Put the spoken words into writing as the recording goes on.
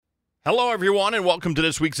Hello, everyone, and welcome to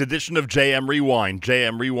this week's edition of JM Rewind.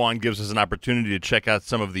 JM Rewind gives us an opportunity to check out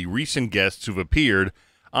some of the recent guests who've appeared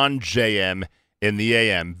on JM in the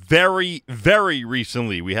AM. Very, very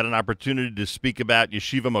recently, we had an opportunity to speak about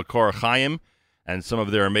Yeshiva Makor Chaim and some of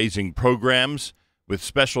their amazing programs with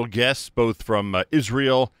special guests both from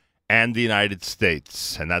Israel and the United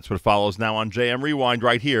States. And that's what follows now on JM Rewind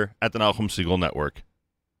right here at the Nachum Segal Network.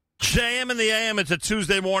 JM in the AM, it's a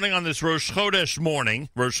Tuesday morning on this Rosh Chodesh morning,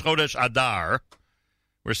 Rosh Chodesh Adar.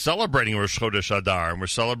 We're celebrating Rosh Chodesh Adar, and we're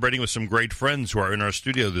celebrating with some great friends who are in our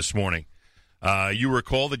studio this morning. You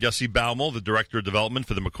recall that Yossi Baumel, the Director of Development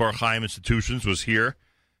for the Makor Chaim Institutions, was here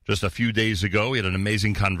just a few days ago. We had an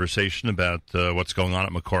amazing conversation about what's going on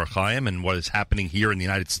at Makor Chaim and what is happening here in the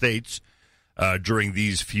United States during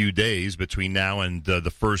these few days between now and the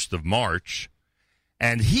 1st of March.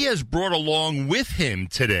 And he has brought along with him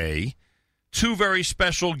today two very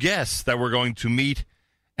special guests that we're going to meet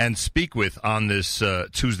and speak with on this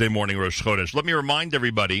Tuesday morning Rosh Chodesh. Let me remind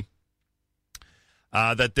everybody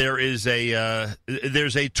that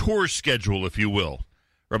there's a tour schedule, if you will.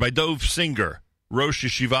 Rabbi Dov Singer, Rosh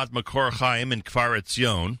Yeshivat Makor Chaim in Kfar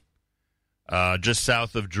Etzion, just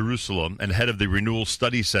south of Jerusalem, and head of the Renewal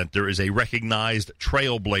Study Center, is a recognized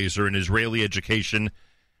trailblazer in Israeli education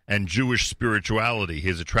and Jewish spirituality. He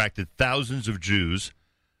has attracted thousands of Jews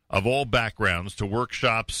of all backgrounds to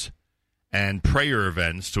workshops and prayer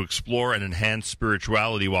events to explore and enhance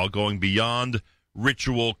spirituality while going beyond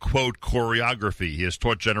ritual, quote, choreography. He has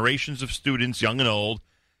taught generations of students, young and old,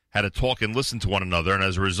 how to talk and listen to one another, and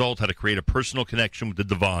as a result, how to create a personal connection with the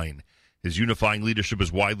divine. His unifying leadership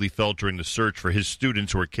is widely felt during the search for his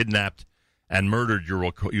students who were kidnapped and murdered,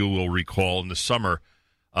 you will recall, in the summer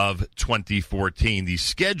of 2014. The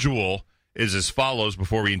schedule is as follows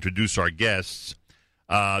before we introduce our guests.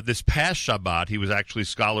 This past Shabbat, he was actually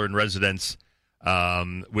scholar in residence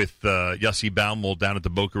with Yossi Baumel down at the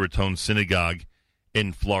Boca Raton Synagogue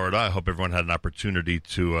in Florida. I hope everyone had an opportunity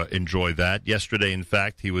to enjoy that. Yesterday, in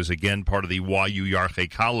fact, he was again part of the YU Yarchei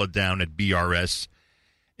Kala down at BRS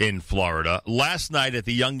in Florida. Last night at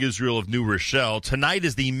the Young Israel of New Rochelle. Tonight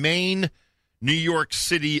is the main New York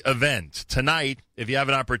City event. Tonight, if you have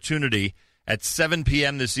an opportunity, at 7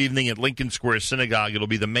 p.m. this evening at Lincoln Square Synagogue, it'll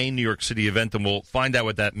be the main New York City event, and we'll find out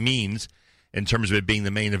what that means in terms of it being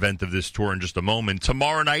the main event of this tour in just a moment.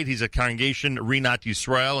 Tomorrow night, he's at Congregation Rinat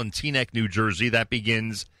Yisrael in Teaneck, New Jersey. That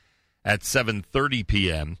begins at 7:30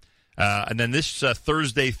 p.m. And then this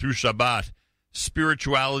Thursday through Shabbat,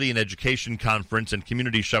 Spirituality and Education Conference and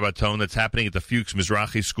Community Shabbaton that's happening at the Fuchs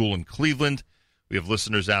Mizrahi School in Cleveland. We have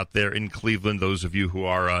listeners out there in Cleveland. Those of you who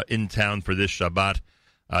are in town for this Shabbat,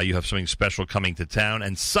 you have something special coming to town.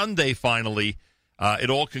 And Sunday, finally, it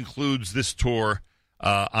all concludes this tour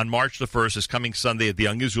on March the 1st, is coming Sunday at the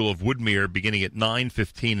Young Israel of Woodmere, beginning at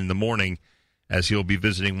 9:15 in the morning, as he'll be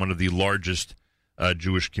visiting one of the largest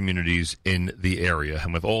Jewish communities in the area.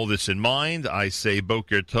 And with all this in mind, I say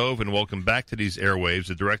Boker Tov and welcome back to these airwaves,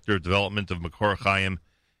 the Director of Development of Makor Chaim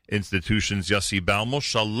Institutions, Yossi Baumel.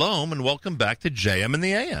 Shalom, and welcome back to JM in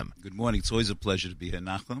the AM. Good morning. It's always a pleasure to be here,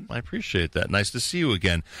 Nachum. I appreciate that. Nice to see you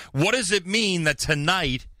again. What does it mean that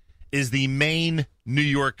tonight is the main New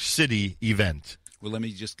York City event? Well, let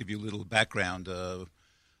me just give you a little background.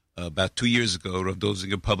 About 2 years ago, Rav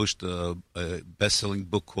Dozinger published a best-selling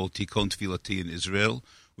book called Tikon Tefillati in Israel,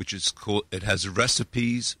 which is called, it has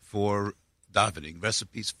recipes for davening,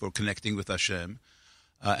 recipes for connecting with Hashem.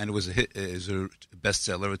 And it was a hit, it was a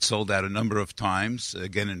bestseller. It sold out a number of times,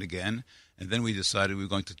 again and again. And then we decided we were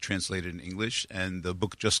going to translate it in English. And the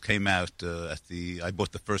book just came out I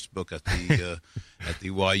bought the first book at the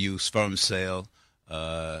YU Sfarim sale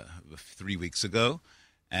 3 weeks ago.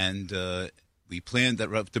 And we planned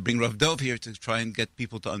to bring Rav Dov here to try and get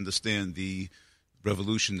people to understand the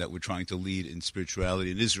revolution that we're trying to lead in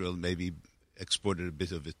spirituality in Israel, maybe exported a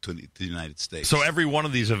bit of it to the United States. So every one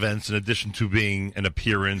of these events, in addition to being an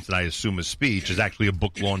appearance and I assume a speech, is actually a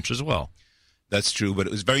book launch as well. That's true, but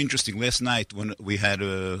it was very interesting. Last night when we had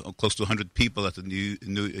close to 100 people at the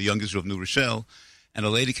Young Israel of New Rochelle, and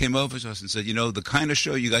a lady came over to us and said, the kind of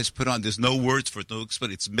show you guys put on, there's no words for it, no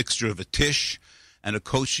explain. It's a mixture of a tish and a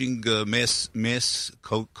coaching coaching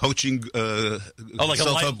like a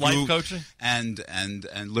life coaching and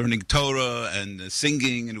learning Torah and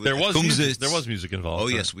singing, and there was music involved. Oh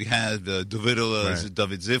yes, we had David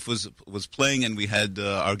Ziff was playing, and we had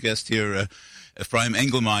our guest here Ephraim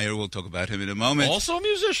Engelmeyer. We'll talk about him in a moment. Also a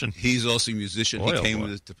musician. He's also a musician. He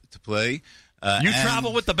came to play. You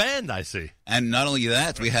travel with the band, I see. And not only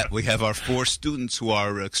that, we have our 4 students who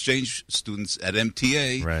are exchange students at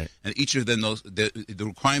MTA, right. And each of them knows the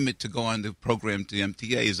requirement to go on the program to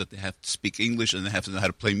MTA is that they have to speak English and they have to know how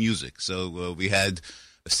to play music. So we had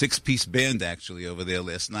a 6-piece band actually over there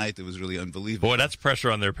last night. It was really unbelievable. Boy, that's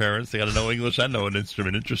pressure on their parents. They got to know English and know an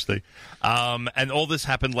instrument. Interesting. And all this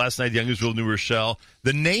happened last night, Young Israel, New Rochelle.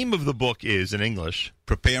 The name of the book is, in English,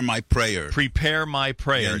 Prepare My Prayer. Prepare My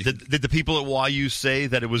Prayer. Yeah, did the people at YU say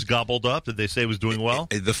that it was gobbled up? Did they say it was doing well?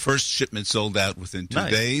 The first shipment sold out within 2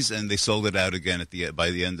 days, and they sold it out again by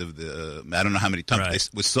the end of the. I don't know how many times. Right. It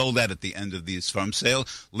was sold out at the end of the farm sale.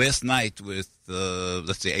 Last night, with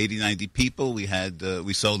let's say 80, 90 people, we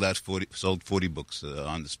sold 40 books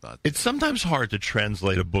on the spot. It's sometimes hard to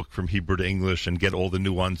translate a book from Hebrew to English and get all the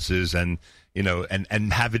nuances and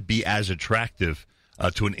and have it be as attractive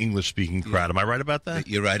to an English-speaking crowd. Am I right about that?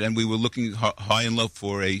 You're right, and we were looking high and low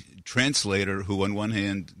for a translator who, on one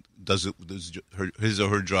hand, does his or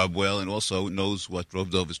her job well, and also knows what Rav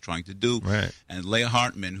Dov is trying to do. Right. And Leah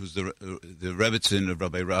Hartman, who's the Rebbitzin of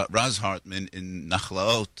Rabbi Raz Hartman in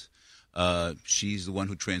Nachlaot, she's the one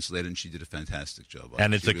who translated, and she did a fantastic job.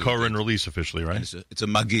 And it's a Koren release officially, right? It's a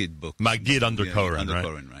Magid book. Magid under Koren, under right?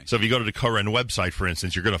 Koren, right? So if you go to the Koren website, for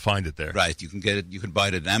instance, you're going to find it there. Right. You can get it. You can buy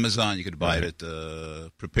it at Amazon. You can buy it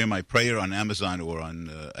at Prepare My Prayer on Amazon or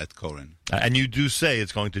on at Koren. And you do say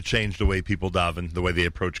it's going to change the way people daven, the way they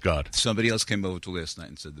approach God. Somebody else came over to last night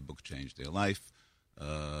and said the book changed their life.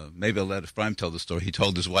 Maybe I'll let Ephraim tell the story. He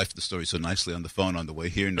told his wife the story so nicely on the phone on the way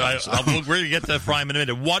here. We're going to get to Ephraim in a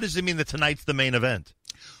minute. What does it mean that tonight's the main event?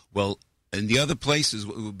 Well, in the other places,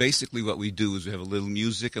 basically what we do is we have a little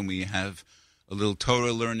music and we have a little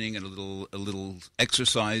Torah learning and a little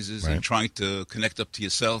exercises, right, and trying to connect up to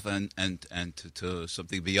yourself and to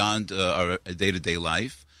something beyond our day-to-day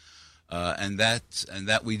life. And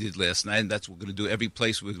that we did last night, and that's what we're going to do every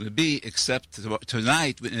place we're going to be, except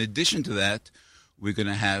tonight. In addition to that, we're going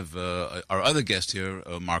to have our other guest here,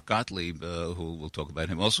 Mark Gottlieb, who we'll talk about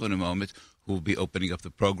him also in a moment, who will be opening up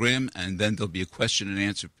the program. And then there'll be a question and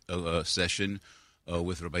answer session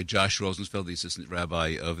with Rabbi Josh Rosenfeld, the assistant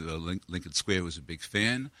rabbi of Lincoln Square, who's a big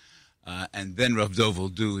fan. And then Rav Dov will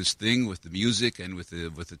do his thing with the music and with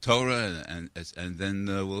the Torah, and then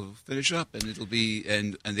we'll finish up. And it'll be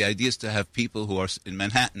and the idea is to have people who are in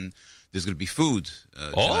Manhattan. There's going to be food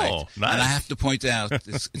tonight. Nice. And I have to point out,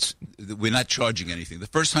 we're not charging anything. The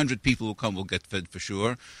first 100 people who come will get fed for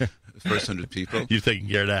sure. The first 100 people. You're taking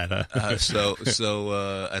care of that, huh? So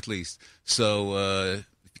at least. So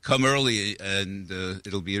come early, and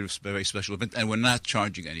it'll be a very special event. And we're not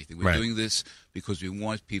charging anything. We're doing this because we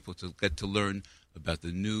want people to get to learn about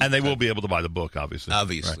the new... And they will be able to buy the book, obviously.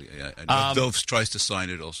 Obviously, right. Yeah. And Dov tries to sign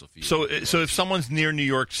it also for you. So if someone's near New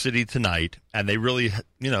York City tonight, and they really,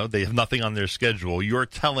 they have nothing on their schedule, you're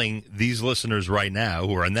telling these listeners right now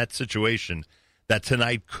who are in that situation that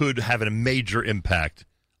tonight could have a major impact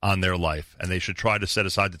on their life, and they should try to set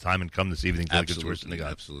aside the time and come this evening to listen to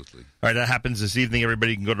God. Absolutely. All right, that happens this evening.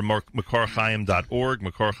 Everybody can go to makorchaim.org,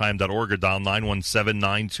 makorchaim.org, or dial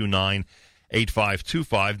 917-929-8525,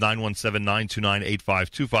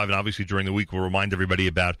 917-929-8525. And obviously during the week, we'll remind everybody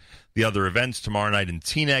about the other events. Tomorrow night in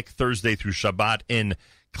Teaneck, Thursday through Shabbat in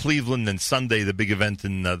Cleveland, and Sunday, the big event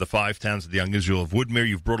in the Five Towns of the Young Israel of Woodmere.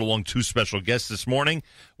 You've brought along 2 special guests this morning,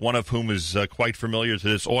 one of whom is quite familiar to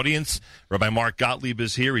this audience. Rabbi Mark Gottlieb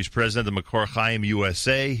is here. He's president of Makor Chaim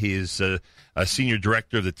USA. He is a senior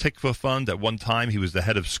director of the Tikva Fund. At one time, he was the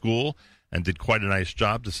head of school and did quite a nice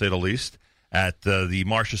job, to say the least, at the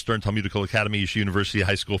Marsha Stern Talmudical Academy, Yeshiva University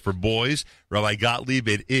High School for Boys. Rabbi Gottlieb,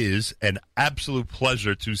 it is an absolute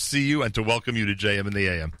pleasure to see you and to welcome you to JM in the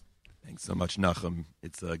AM. Thanks so much, Nachum.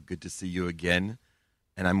 It's good to see you again.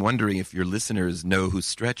 And I'm wondering if your listeners know who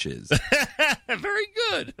Stretch is. Very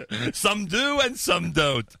good. Some do and some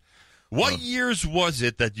don't. What years was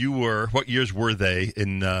it that you were, what years were they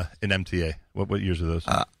in MTA? What years are those?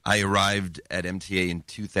 I arrived at MTA in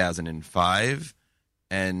 2005,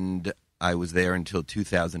 and I was there until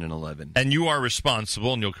 2011. And you are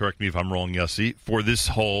responsible, and you'll correct me if I'm wrong, Yossi, for this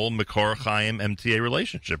whole Makor Chaim MTA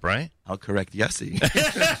relationship, right? I'll correct Yossi.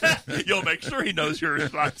 You'll make sure he knows you're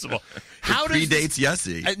responsible. How predates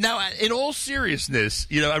Yossi. Now, in all seriousness,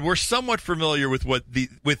 and we're somewhat familiar with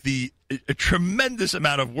the a tremendous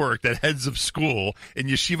amount of work that heads of school in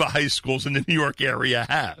yeshiva high schools in the New York area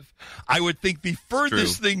have. I would think the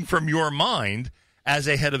furthest thing from your mind as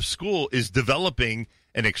a head of school is developing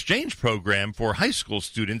an exchange program for high school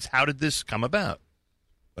students. How did this come about?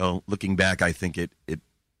 Well, looking back, I think it's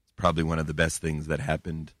probably one of the best things that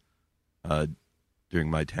happened during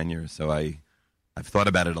my tenure. So I've thought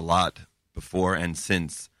about it a lot before and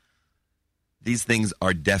since. these things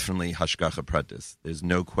are definitely hashgacha pratis. There's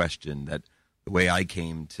no question that the way I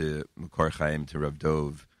came to Makor Chaim, to Rav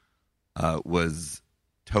Dov, was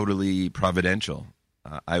totally providential.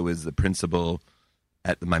 I was the principal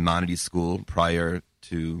at the Maimonides School prior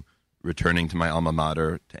to returning to my alma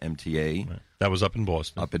mater, to MTA. Right. That was up in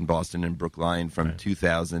Boston. Up in Boston and Brookline from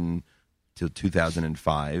 2000 till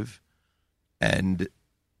 2005. And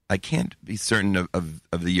I can't be certain of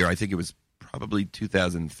the year. I think it was probably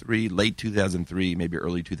 2003, late 2003, maybe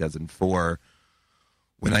early 2004,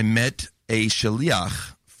 when I met a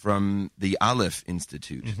shaliach from the Aleph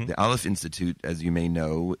Institute. Mm-hmm. The Aleph Institute, as you may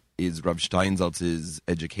know, is Rav Steinsaltz's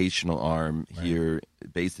educational arm here,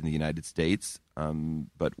 based in the United States,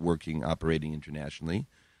 but operating internationally.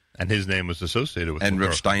 And his name was associated with. And Makor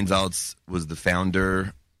Rav Steinsaltz was the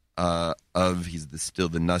founder still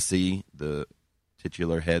the Nasi, the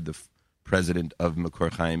titular head, the president of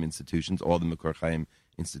Makor Chaim institutions, all the Makor Chaim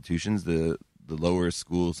institutions, the lower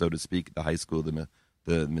school, so to speak, the high school, the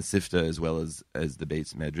Mesifta, as well as the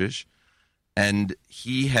Beis Medrash. And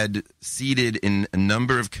he had seeded in a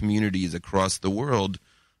number of communities across the world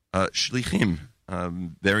shlichim,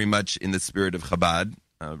 very much in the spirit of Chabad.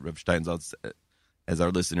 Rav Steinsaltz, as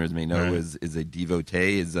our listeners may know, is a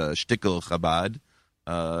devotee, is a shtickle Chabad,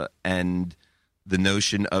 and the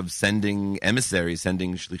notion of sending emissaries,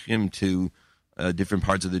 sending shlichim to different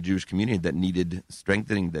parts of the Jewish community that needed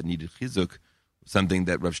strengthening, that needed chizuk, something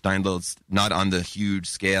that Rav Steinsaltz, not on the huge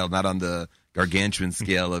scale, not on the gargantuan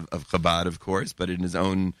scale of Chabad, of course, but in his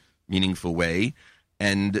own meaningful way.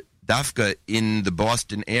 And Dafka in the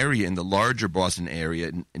Boston area, in the larger Boston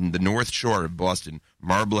area, in the North Shore of Boston,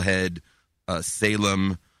 Marblehead,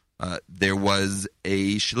 Salem, there was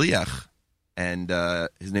a shliach, and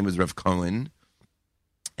his name was Rav Cohen.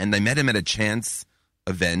 And I met him at a chance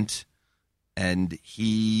event, and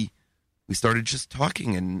we started just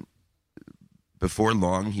talking, and before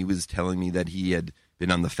long, he was telling me that he had been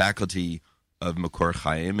on the faculty of Makor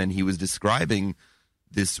Chaim, and he was describing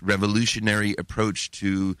this revolutionary approach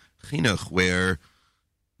to chinuch, where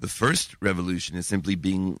the first revolution is simply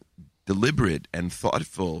being deliberate and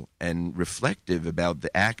thoughtful and reflective about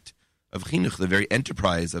the act of chinuch, the very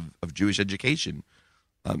enterprise of Jewish education.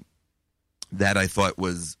 That I thought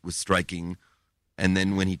was striking. And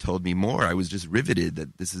then when he told me more, I was just riveted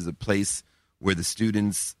that this is a place where the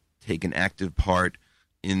students take an active part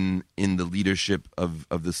in the leadership of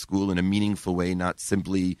the school in a meaningful way, not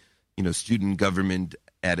simply, student government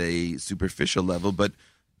at a superficial level, but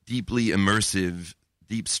deeply immersive,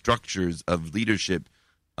 deep structures of leadership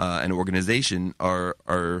and organization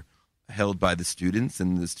are held by the students,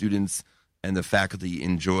 and the students and the faculty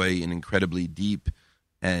enjoy an incredibly deep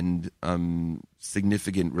and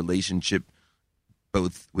significant relationship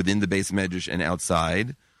both within the Beis Medrash and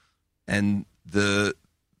outside. And the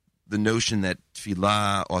notion that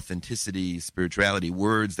tefillah, authenticity, spirituality,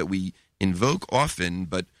 words that we invoke often,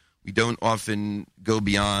 but we don't often go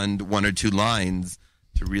beyond one or two lines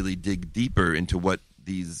to really dig deeper into what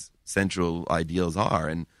these central ideals are.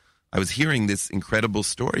 And I was hearing this incredible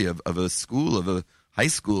story of a school, of a high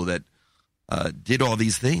school that did all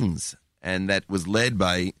these things, and that was led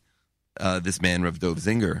by this man, Rav Dov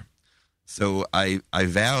Zinger. So I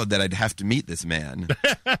vowed that I'd have to meet this man.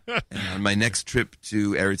 And on my next trip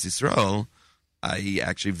to Eretz Yisrael, I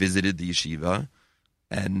actually visited the yeshiva.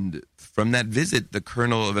 And from that visit, the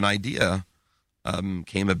kernel of an idea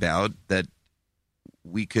came about that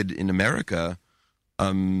we could, in America,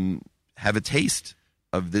 have a taste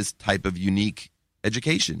of this type of unique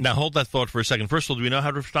education. Now, hold that thought for a second. First of all, do we know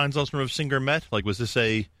how Rav Steinsaltz and Rav Singer met? Like, was this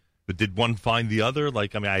but did one find the other?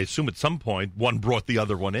 Like, I mean, I assume at some point one brought the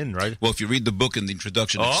other one in, right? Well, if you read the book, in the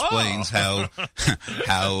introduction, it explains how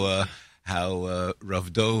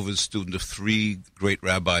Rav Dov was a student of three great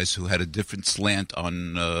rabbis who had a different slant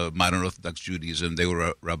on modern Orthodox Judaism. They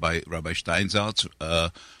were Rabbi Steinsaltz,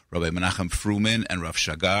 Rabbi Menachem Fruman, and Rav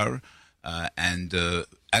Shagar. And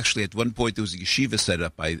actually, at one point, there was a yeshiva set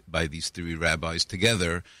up by these three rabbis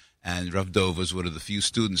together. And Rav Dov was one of the few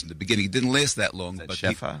students in the beginning. It didn't last that long. Is that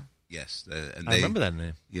Shefa? Yes. I remember that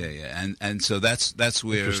name. Yeah. And so that's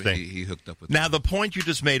where he hooked up with Now, them. the point you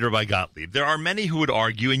just made, Rabbi Gottlieb, there are many who would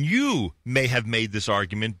argue, and you may have made this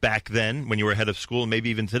argument back then when you were head of school, and maybe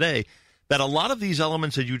even today, that a lot of these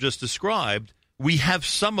elements that you just described, we have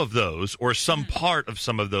some of those or some part of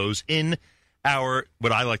some of those in our,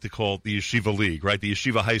 what I like to call the Yeshiva League, right? The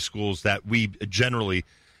Yeshiva high schools that we generally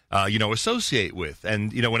associate with.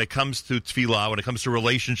 And, when it comes to tefillah, when it comes to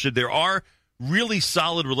relationship, there are really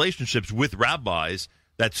solid relationships with rabbis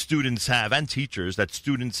that students have and teachers that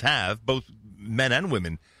students have, both men and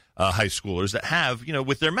women, high schoolers that have,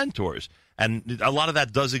 with their mentors. And a lot of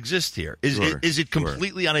that does exist here. Is it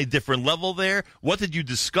completely on a different level there? What did you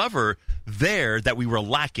discover there that we were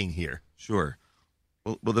lacking here? Sure.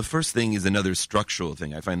 Well, the first thing is another structural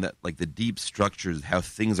thing. I find that like the deep structures, how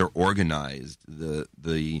things are organized,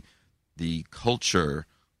 the culture,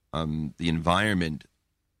 the environment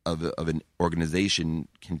of an organization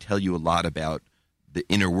can tell you a lot about the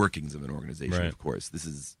inner workings of an organization. Right. Of course, this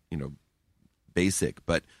is basic,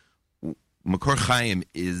 but Makor Chaim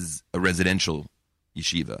is a residential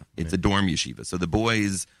yeshiva. It's a dorm yeshiva. So the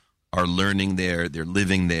boys are learning there, they're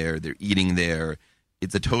living there, they're eating there.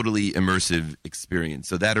 It's a totally immersive experience.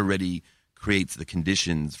 So that already creates the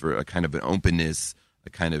conditions for a kind of an openness, a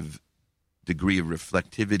kind of degree of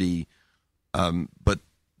reflectivity. But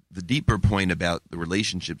the deeper point about the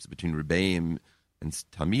relationships between Rebbeim and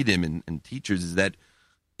Talmidim and teachers is that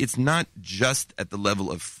it's not just at the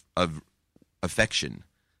level of affection.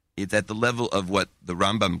 It's at the level of what the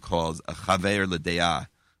Rambam calls a chaver l'de'ah,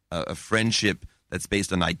 a friendship that's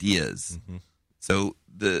based on ideas. Mm-hmm. So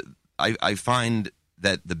I find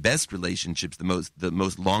that the best relationships, the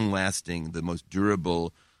most long-lasting, the most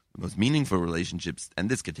durable, the most meaningful relationships, and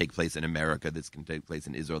this could take place in America, this can take place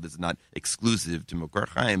in Israel, this is not exclusive to Makor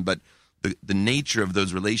Chaim, but the nature of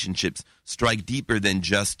those relationships strike deeper than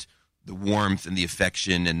just the warmth and the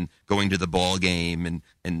affection and going to the ball game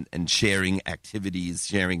and sharing activities,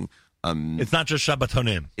 sharing. It's not just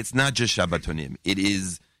Shabbatonim. It's not just Shabbatonim.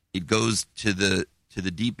 It goes to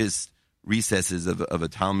the deepest recesses of a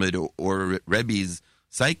Talmud or Rebbe's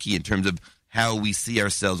psyche in terms of how we see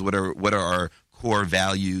ourselves. What are our core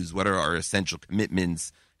values? What are our essential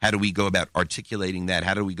commitments? How do we go about articulating that?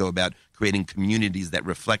 How do we go about creating communities that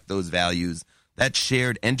reflect those values? That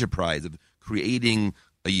shared enterprise of creating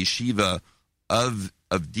a yeshiva of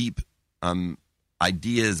deep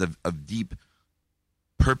ideas, of deep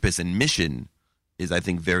purpose and mission is, I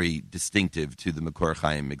think, very distinctive to the Makor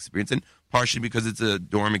Chaim experience. And partially because it's a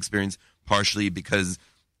dorm experience, partially because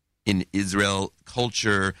in Israel,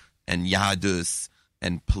 culture and Yadus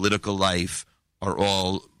and political life are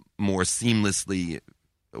all more seamlessly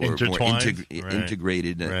or more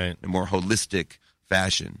integrated in a more holistic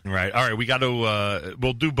fashion. Right. All right. We got to,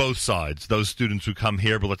 we'll do both sides, those students who come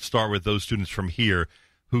here, but let's start with those students from here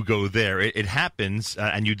who go there. It happens,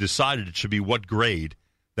 and you decided it should be what grade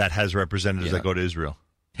that has representatives that go to Israel?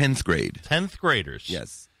 10th grade. 10th graders.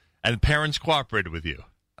 Yes. And parents cooperated with you.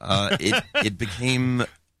 It became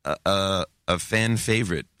a fan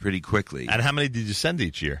favorite pretty quickly. And how many did you send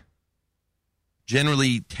each year?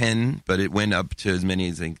 Generally 10, but it went up to as many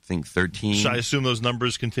as I think 13. So I assume those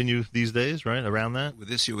numbers continue these days, right? Around that? Well,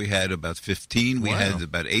 this year we had about 15. We had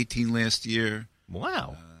about 18 last year.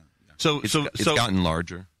 Wow. It's gotten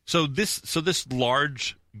larger. So this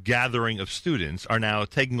large gathering of students are now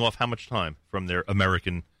taking off how much time from their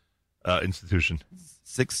American institution?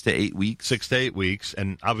 6 to 8 weeks. 6 to 8 weeks,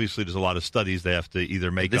 and obviously there's a lot of studies they have to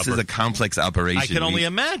either make up. This is a complex operation. I can only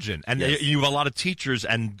imagine. And you have a lot of teachers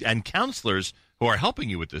and counselors who are helping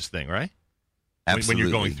you with this thing, right? Absolutely.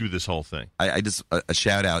 When you're going through this whole thing. I just, a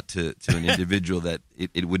shout out to an individual that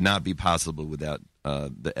it would not be possible without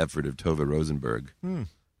the effort of Tova Rosenberg,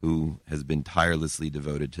 who has been tirelessly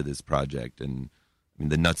devoted to this project. And I mean,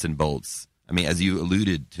 the nuts and bolts. I mean, as you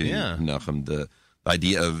alluded to, Nachum, the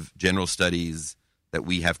idea of general studies, that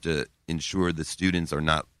we have to ensure the students are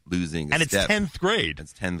not losing a step. And it's 10th grade.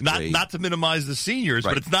 It's 10th grade. Not to minimize the seniors,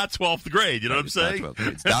 but it's not 12th grade. You know what I'm saying? Not 12th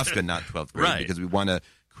grade. It's DAFKA, not 12th grade, because we want to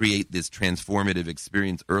create this transformative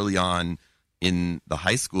experience early on in the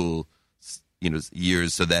high school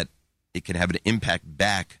years so that it can have an impact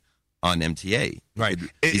back on MTA. Right.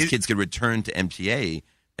 These kids could return to MTA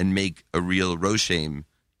and make a real roshem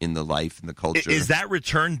in the life and the culture. Is that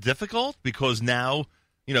return difficult? Because now,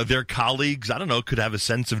 their colleagues, I don't know, could have a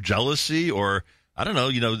sense of jealousy or, I don't know,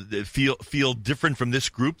 feel different from this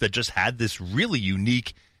group that just had this really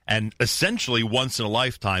unique and essentially once in a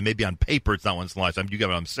lifetime, maybe on paper it's not once in a lifetime, you get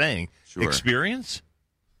what I'm saying, experience?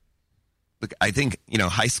 Look, I think,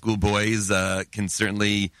 high school boys can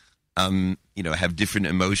certainly, have different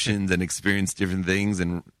emotions and experience different things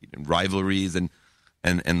and rivalries and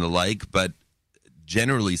the like. But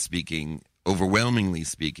generally speaking, overwhelmingly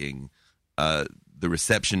speaking, the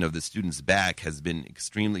reception of the students back has been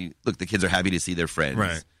extremely. Look, the kids are happy to see their friends,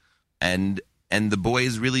 right? And the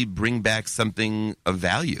boys really bring back something of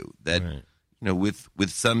value that with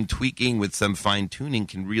some tweaking, with some fine tuning,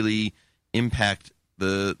 can really impact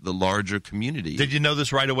the larger community. Did you know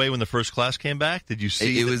this right away when the first class came back? Did you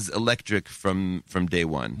see it was electric from day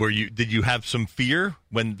one. Did you have some fear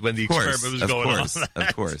when the experiment was going on?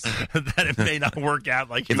 Of course. That it may not work out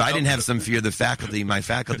like you If I didn't have it. some fear, my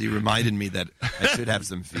faculty reminded me that I should have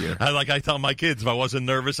some fear. I tell my kids, if I wasn't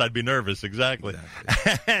nervous, I'd be nervous. Exactly.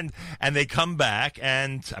 and they come back,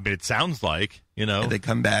 and I mean, it sounds like, They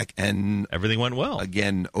come back, and everything went well.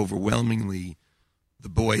 Again, overwhelmingly, the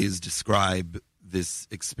boys describe this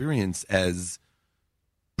experience as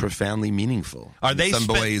profoundly meaningful. Are they some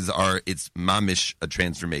boys it's mamish a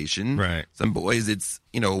transformation. Right. Some boys it's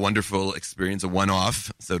a wonderful experience, a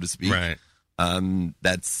one-off, so to speak. Right.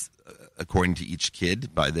 That's according to each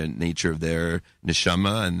kid by the nature of their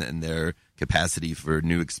neshama and their capacity for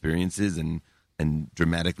new experiences and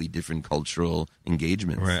dramatically different cultural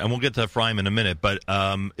engagements. Right, and we'll get to Ephraim in a minute, but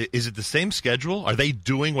is it the same schedule? Are they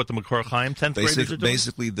doing what the Makor Chaim 10th graders are doing?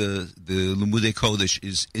 Basically, the Limudei Kodesh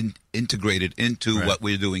is integrated into what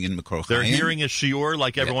we're doing in Makor Chaim. They're hearing a shiur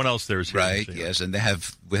like everyone else there is hearing right, a shiur. yes, and they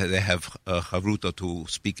have Havruta to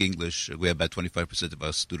speak English. We have about 25% of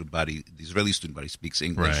our student body, the Israeli student body, speaks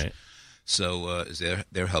English. Right. So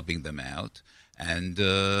they're helping them out. And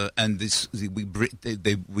this we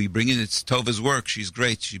bring in, it's Tova's work. She's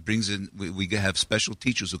great. She brings in. We have special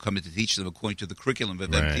teachers who come in to teach them according to the curriculum of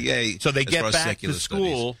MTA. So they as get far as back to secular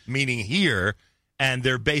school, studies. meaning here, and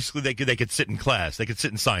they're basically they could sit in class. They could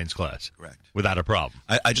sit in science class, Correct, without a problem.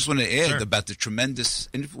 I just want to add Sure. about the tremendous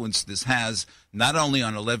influence this has, not only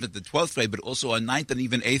on 11th and 12th grade, but also on 9th and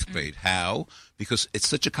even 8th grade. How? Because it's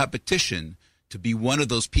such a competition to be one of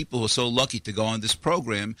those people who are so lucky to go on this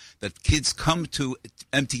program that kids come to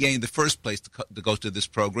MTA in the first place to go to this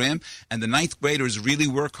program, and the 9th graders really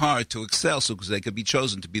work hard to excel because they could be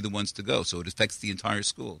chosen to be the ones to go. So it affects the entire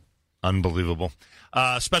school. Unbelievable.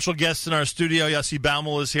 Special guests in our studio. Yossi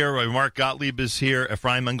Baumel is here. Mark Gottlieb is here.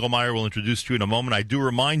 Ephraim Engelmeyer will introduce you in a moment. I do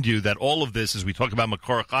remind you that all of this, as we talk about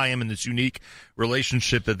Makor Chaim and this unique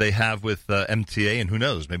relationship that they have with MTA, and who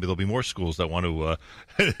knows, maybe there'll be more schools that want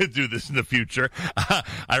to do this in the future.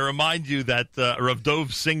 I remind you that Rav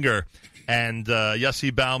Dov Singer and Yossi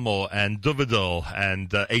Baumel and Duvidel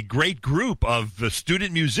and a great group of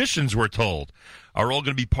student musicians, we're told, are all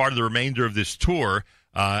going to be part of the remainder of this tour.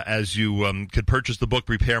 As you could purchase the book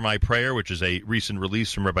Prepare My Prayer, which is a recent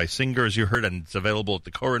release from Rabbi Singer, as you heard, and it's available at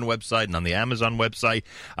the Koren website and on the Amazon website.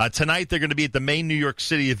 Tonight they're going to be at the main New York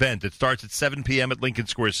City event. It starts at 7 p.m. at Lincoln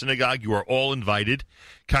Square Synagogue. You are all invited.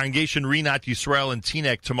 Congregation Rinat Yisrael and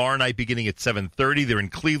Teaneck tomorrow night beginning at 7:30. They're in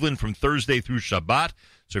Cleveland from Thursday through Shabbat.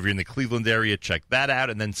 So if you're in the Cleveland area, check that out.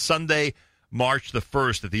 And then Sunday, March the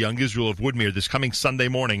 1st at the Young Israel of Woodmere, this coming Sunday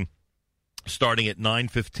morning, starting at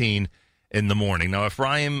 9:15 in the morning. Now,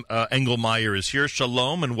 Ephraim Engelmeyer is here.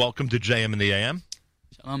 Shalom, and welcome to JM in the AM.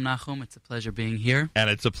 Shalom, Nachum. It's a pleasure being here. And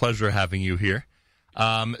it's a pleasure having you here.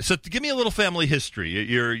 So give me a little family history.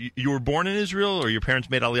 You were born in Israel, or your parents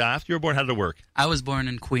made Aliyah after you were born? How did it work? I was born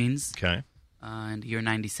in Queens Okay. in the year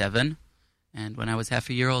 97. And when I was half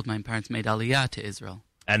a year old, my parents made Aliyah to Israel.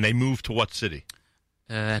 And they moved to what city?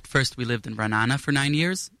 At first, we lived in Ra'anana for 9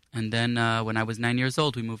 years. And then when I was 9 years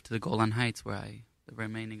old, we moved to the Golan Heights, where the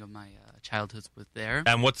remaining of my childhood was there.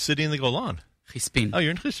 And what city in the Golan? Chispin. Oh,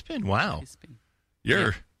 you're in Chispin. Wow.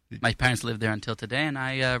 Chispin. My parents lived there until today, and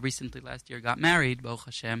I recently, last year, got married, Baruch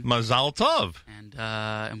Hashem. Mazal Tov.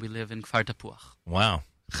 And we live in Kfar Tapuach. Wow.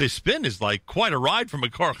 Chispin is like quite a ride from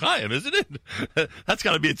Makor Chaim, isn't it? That's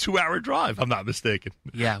got to be a 2-hour drive, if I'm not mistaken.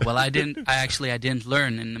 Yeah, well, I didn't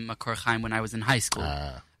learn in Makor Chaim when I was in high school.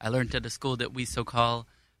 I learned at a school that we so-call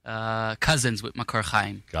cousins with Makor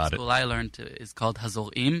Chaim. Got the school I learned is called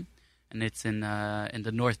Hazorim, and it's in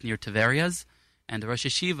the north near Taverias. And the Rosh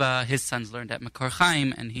Yeshiva, his sons learned at Makor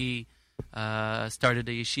Chaim, and he started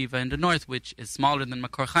a yeshiva in the north, which is smaller than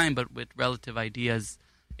Makor Chaim, but with relative ideas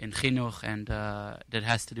in chinuch, and that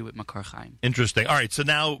has to do with Makor Chaim. Interesting. All right, so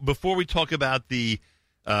now before we talk about the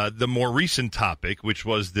more recent topic, which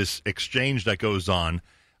was this exchange that goes on,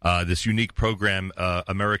 this unique program,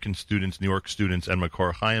 American students, New York students, and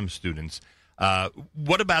Makor Chaim students,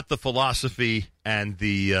 what about the philosophy and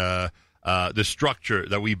the structure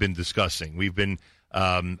that we've been discussing? We've been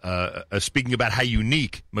speaking about how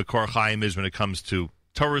unique Makor Chaim is when it comes to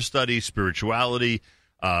Torah study, spirituality,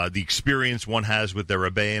 the experience one has with their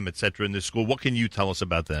rebbeim, etc. in this school. What can you tell us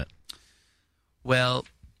about that? Well,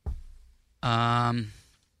 the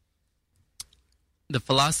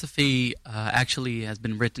philosophy actually has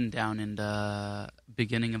been written down in the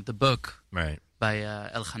beginning of the book, Right. by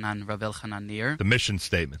Rav Elchanan Nir. The mission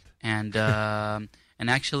statement. And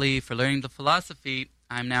actually, for learning the philosophy,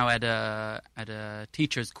 I'm now at a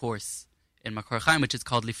teacher's course in Makor Chaim, which is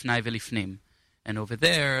called Lifnai Velifnim. And over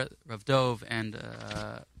there, Rav Dov and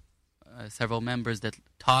several members that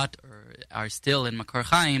taught or are still in Makor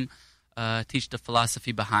Chaim teach the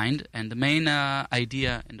philosophy behind. And the main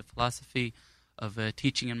idea in the philosophy of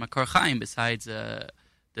teaching in Makor Chaim, besides the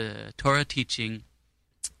Torah teaching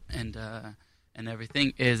and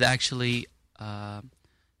everything, is actually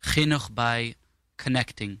chinuch by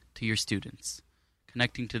connecting to your students.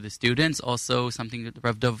 Connecting to the students, also something that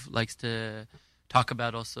Rav Dov likes to talk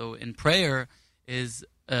about also in prayer, is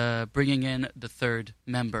bringing in the third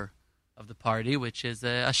member of the party, which is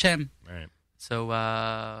Hashem. Right.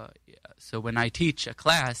 So when I teach a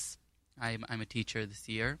class, I'm a teacher this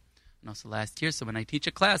year, and also last year. So when I teach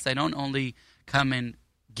a class, I don't only come and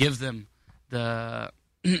give them the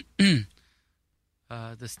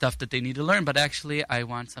the stuff that they need to learn, but actually I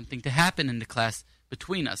want something to happen in the class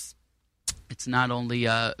between us. It's not only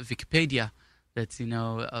Wikipedia that's,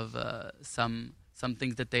 of some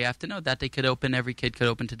things that they have to know that they could open, every kid could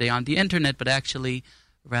open today on the internet, but actually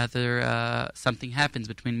rather something happens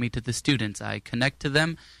between me to the students. I connect to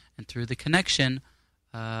them, and through the connection,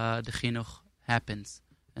 the chinuch happens.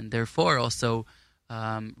 And therefore also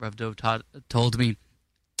Rav Dov told me,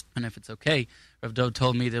 and if it's okay, Rav Dov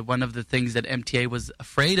told me that one of the things that MTA was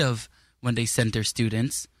afraid of when they sent their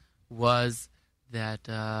students was that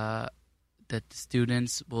that the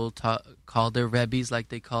students will call their rebbes, like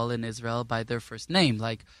they call in Israel, by their first name,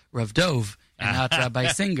 like Rav Dov and not Rabbi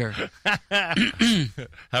Singer.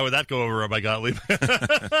 How would that go over, Rabbi Gottlieb?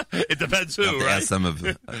 It depends who, right? Ask some of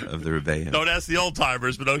the Rebbeim. Don't ask the old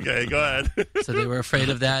timers, but okay, go ahead. So they were afraid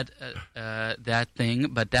of that thing,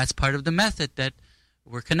 but that's part of the method that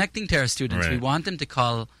we're connecting to our students. Right. We want them to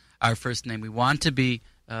call our first name. We want to be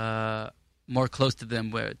more close to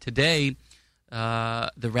them. Where today,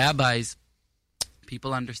 the rabbis,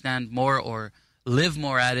 people understand more or live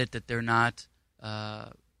more at it, that they're not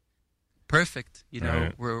perfect.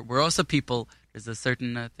 Right. We're also people. There's a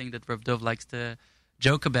certain thing that Rav Dov likes to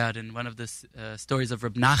joke about in one of the stories of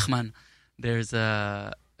Reb Nachman. There's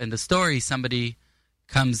in the story, somebody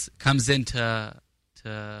comes into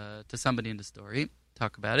to somebody in the story,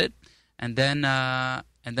 talk about it, and then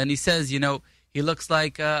he says, he looks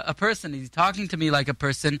like a person. He's talking to me like a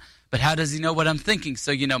person, but how does he know what I'm thinking?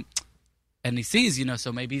 So and he sees,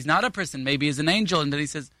 so maybe he's not a person, maybe he's an angel, and then he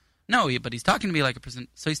says, no, but he's talking to me like a person.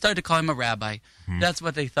 So he started to call him a rabbi. Mm-hmm. That's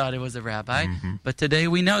what they thought it was, a rabbi. Mm-hmm. But today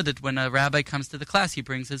we know that when a rabbi comes to the class, he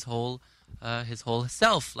brings his whole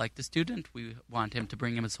self, like the student. We want him to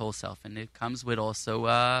bring him his whole self, and it comes with also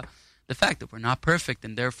the fact that we're not perfect,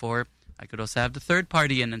 and therefore I could also have the third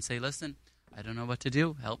party in and say, listen, I don't know what to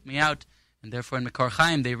do, help me out. And therefore in Makor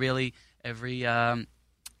Chaim, they really, every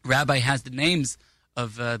rabbi has the names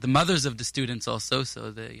of the mothers of the students also,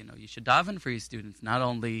 so that you should daven for your students, not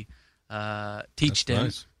only teach them,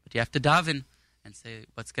 nice. But you have to daven and say,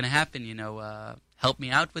 what's going to happen, help me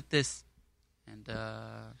out with this. And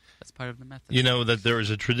that's part of the method. That there is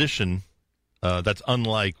a tradition that's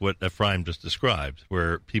unlike what Ephraim just described,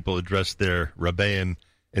 where people address their rabbeim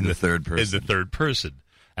in the third person.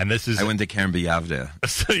 And this is, I went to Keren B'Yavneh.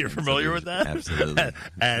 So you're familiar with that? Absolutely.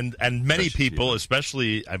 And many people,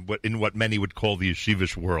 especially in what many would call the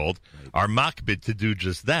yeshivish world, are makbid to do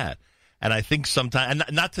just that. And I think sometimes,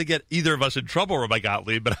 and not to get either of us in trouble, Rabbi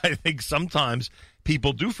Gottlieb, but I think sometimes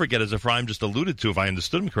people do forget, as Ephraim just alluded to, if I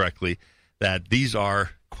understood him correctly, that these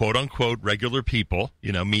are quote-unquote regular people,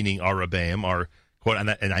 meaning our rabbeim, our quote,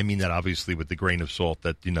 and I mean that obviously with the grain of salt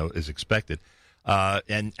that, is expected.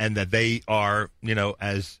 And that they are,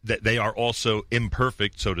 that they are also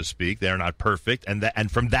imperfect, so to speak. They are not perfect,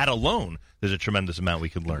 and from that alone, there's a tremendous amount we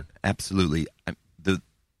can learn. Absolutely,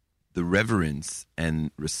 the reverence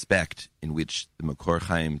and respect in which the Makor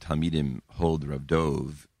Chaim Talmidim hold Rav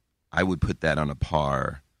Dov, I would put that on a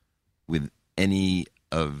par with any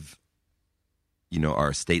of,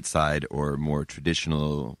 our stateside or more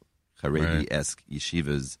traditional Haredi-esque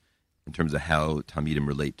yeshivas in terms of how Talmidim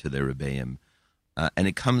relate to their rebbeim. And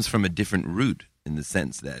it comes from a different root in the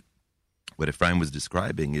sense that what Ephraim was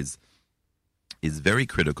describing is very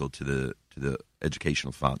critical to the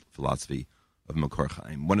educational philosophy of Makor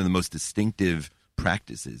Chaim. One of the most distinctive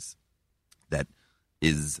practices that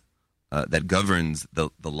governs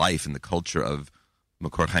the life and the culture of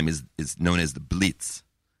Makor Chaim is known as the blitz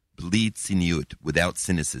tziniut, without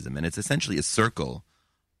cynicism, and it's essentially a circle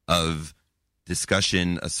of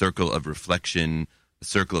discussion, a circle of reflection, a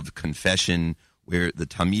circle of confession, where the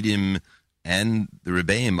Talmidim and the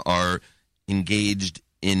Rebbeim are engaged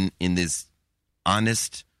in this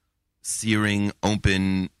honest, searing,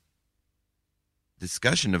 open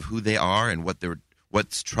discussion of who they are and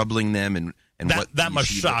what's troubling them, and that what that must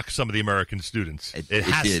yeshiva- shock some of the American students. It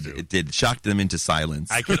has did. to. It did. Shocked them into silence.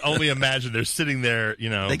 I can only imagine they're sitting there,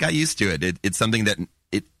 They got used to it. It's something that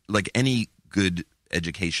like any good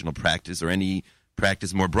educational practice or any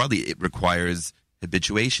practice more broadly, it requires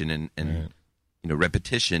habituation and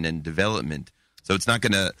repetition and development. So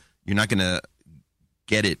you're not gonna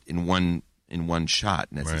get it in one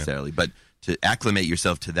shot necessarily, but to acclimate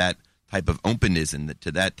yourself to that type of openness and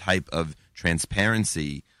to that type of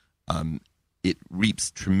transparency, it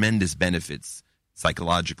reaps tremendous benefits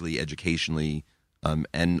psychologically, educationally,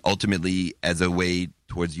 and ultimately as a way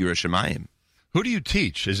towards Yira Shamayim. Who do you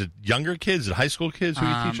teach? Is it younger kids? Is it high school kids? Who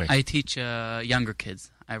are you teaching? I teach younger kids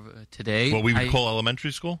today. What we would call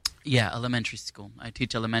elementary school? Yeah, elementary school. I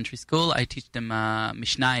teach elementary school. I teach them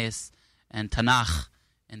Mishnayos and Tanakh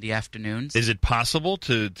in the afternoons. Is it possible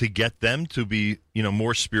to get them to be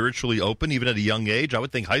more spiritually open even at a young age? I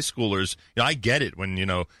would think high schoolers. I get it when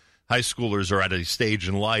high schoolers are at a stage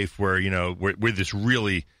in life where where this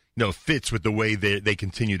really fits with the way they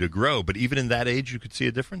continue to grow. But even in that age, you could see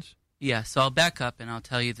a difference. Yeah, so I'll back up and I'll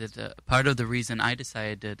tell you that part of the reason I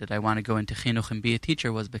decided that I want to go into chinuch and be a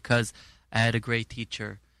teacher was because I had a great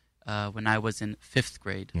teacher when I was in 5th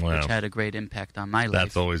grade, which had a great impact on my life.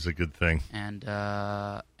 That's always a good thing. And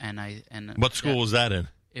what school was that in?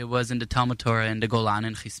 It was in the Talmud Torah in the Golan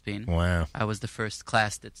in Chispin. Wow. I was the first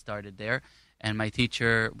class that started there, and my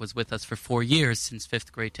teacher was with us for 4 years, since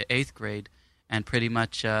 5th grade to 8th grade, and pretty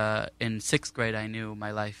much in 6th grade I knew my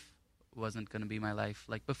life wasn't going to be my life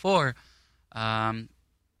like before. And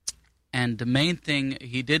the main thing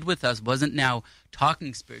he did with us wasn't now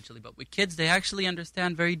talking spiritually, but with kids, they actually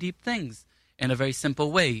understand very deep things in a very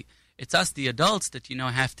simple way. It's us, the adults, that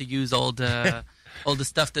have to use all the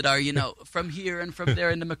stuff that are from here and from there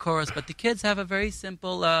in the Makoros. But the kids have a very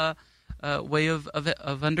simple way of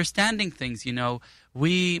understanding things.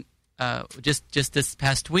 We just this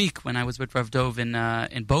past week when I was with Rav Dov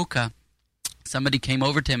in Boca, somebody came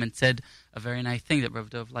over to him and said a very nice thing that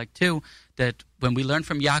Rav Dov liked too, that when we learned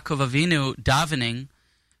from Yaakov Avinu davening,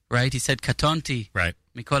 right, he said, Katonti, right,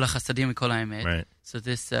 Mikol HaChasadim, Mikol HaEmet. Right. So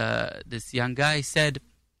this young guy said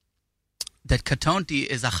that Katonti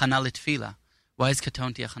is Achana L'Tefillah. Why is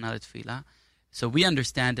Katonti Achana L'Tefillah? So we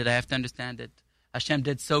understand it. I have to understand that Hashem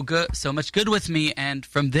did so much good with me, and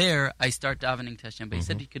from there I start davening to Hashem. But he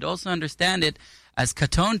said you could also understand it as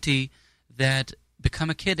Katonti, that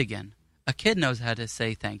become a kid again. A kid knows how to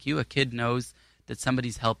say thank you. A kid knows that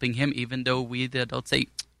somebody's helping him, even though we, the adults, say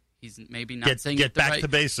he's maybe not saying it the right. Get back to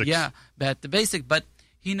basics. Yeah, back to basic. But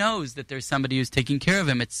he knows that there's somebody who's taking care of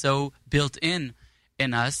him. It's so built in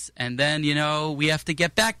us. And then, we have to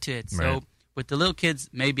get back to it. So right. With the little kids,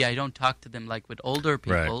 maybe I don't talk to them like with older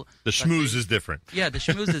people. Right. The schmooze is different. Yeah, the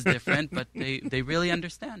schmooze is different, but they really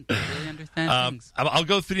understand. They really understand things. I'll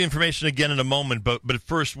go through the information again in a moment, but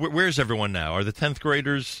first, where's everyone now? Are the 10th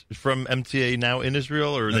graders from MTA now in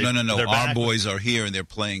Israel? Or No. Our Our boys are here, and they're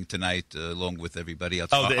playing tonight along with everybody else.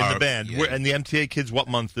 Oh, in the band. Yeah. And the MTA kids, what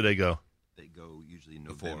month do they go? They go usually in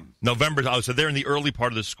November. November. Oh, so they're in the early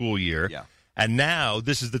part of the school year. Yeah. And now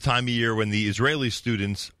this is the time of year when the Israeli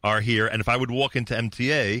students are here. And if I would walk into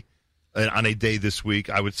MTA on a day this week,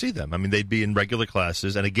 I would see them. I mean, they'd be in regular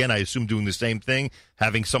classes. And again, I assume doing the same thing,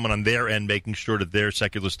 having someone on their end making sure that their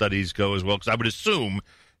secular studies go as well. Because I would assume,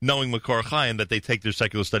 knowing Makor Chaim, that they take their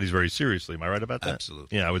secular studies very seriously. Am I right about that?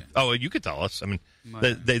 Absolutely. Yeah. Oh, you could tell us. I mean,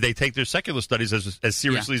 they take their secular studies as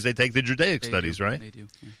seriously as they take their Judaic studies, right? They do.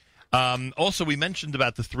 Yeah. Also, we mentioned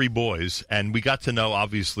about the 3 boys, and we got to know,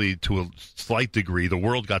 obviously, to a slight degree, the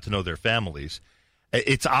world got to know their families.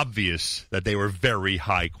 It's obvious that they were very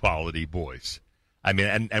high-quality boys. I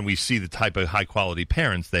mean, and we see the type of high-quality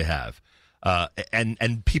parents they have.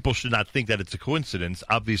 And people should not think that it's a coincidence.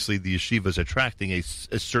 Obviously, the yeshiva is attracting a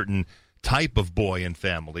certain type of boy and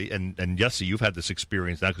family. And Yossi, you've had this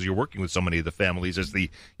experience now because you're working with so many of the families as the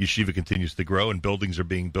yeshiva continues to grow and buildings are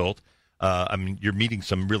being built. I mean, you're meeting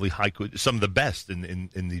some really some of the best in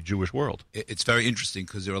the Jewish world. It's very interesting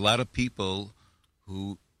because there are a lot of people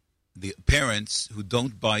the parents who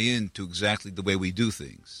don't buy into exactly the way we do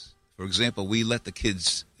things. For example, we let the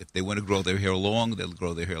kids, if they want to grow their hair long, they'll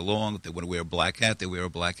grow their hair long. If they want to wear a black hat, they wear a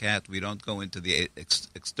black hat. We don't go into the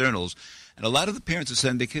externals. And a lot of the parents who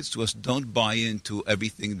send their kids to us don't buy into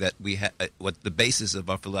everything that we have, what the basis of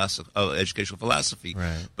our educational philosophy.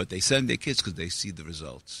 Right. But they send their kids because they see the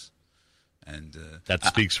results. And that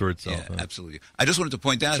speaks for itself. Yeah, absolutely. I just wanted to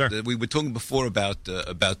point out that we were talking before about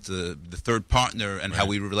the third partner and how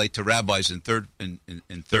we relate to rabbis in third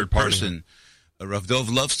person. Rav Dov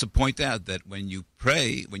loves to point out that when you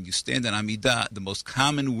pray, when you stand on Amidah, the most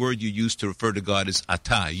common word you use to refer to God is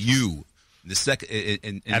atah, you. The second,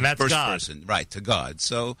 in And that's first God. person, right, to God.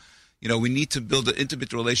 So, we need to build an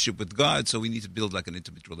intimate relationship with God, so we need to build like an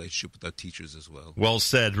intimate relationship with our teachers as well. Well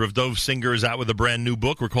said. Rav Dov Singer is out with a brand new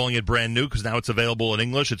book. We're calling it brand new because now it's available in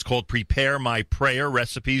English. It's called Prepare My Prayer,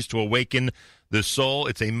 Recipes to Awaken the Soul.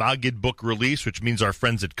 It's a Magid book release, which means our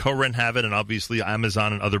friends at Koren have it, and obviously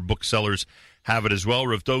Amazon and other booksellers have it as well.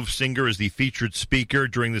 Rav Dov Singer is the featured speaker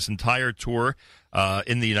during this entire tour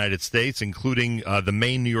in the United States, including the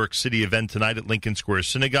main New York City event tonight at Lincoln Square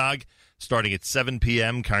Synagogue, starting at 7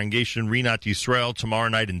 p.m., Congregation Rinat Yisrael tomorrow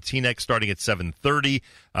night in Teaneck, starting at 7:30.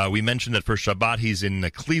 We mentioned that for Shabbat, he's in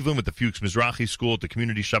Cleveland with the Fuchs Mizrahi School at the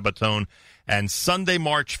Community Shabbaton. And Sunday,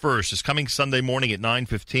 March 1st, is coming Sunday morning at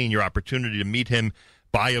 9:15, your opportunity to meet him,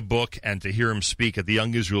 buy a book, and to hear him speak at the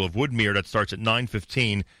Young Israel of Woodmere. That starts at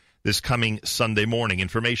 9:15 this coming Sunday morning.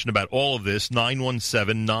 Information about all of this,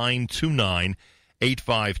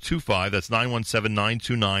 917-929-8525. That's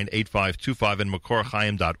 917-929-8525 and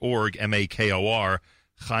makorchaim.org, M-A-K-O-R,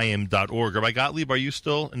 chaim.org. Rabbi Gottlieb, are you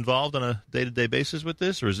still involved on a day-to-day basis with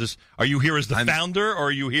this? Or are you here as the founder, or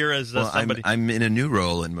are you here as somebody? I'm in a new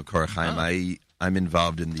role in Makor Chaim. I'm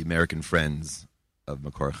involved in the American Friends of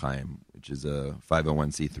Makor Chaim, which is a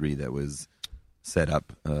 501c3 that was set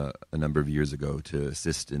up a number of years ago to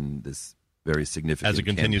assist in this very significant as it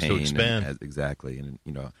continues to expand. Exactly. And,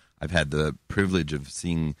 I've had the privilege of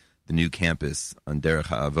seeing the new campus on Derech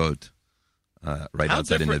HaAvot right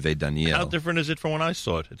outside in Neve Daniel. How different is it from when I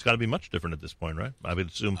saw it? It's got to be much different at this point, right? I would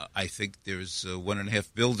assume. I think there's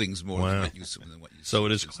 1.5 buildings more than what you saw. So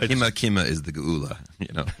it is. Kima is the geula,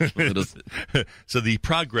 So the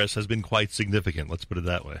progress has been quite significant. Let's put it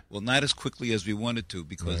that way. Well, not as quickly as we wanted to,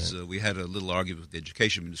 because we had a little argument with the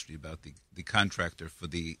education ministry about the contractor for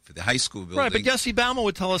the high school building. Right, but Yossi Bauman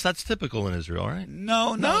would tell us that's typical in Israel, right?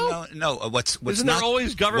 No. What's Isn't not, there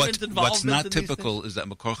always government involvement? What's not typical is that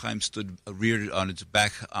Makor Chaim stood reared on its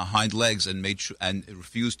back hind legs and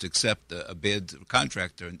refused to accept a bad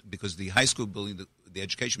contractor, because the high school building, the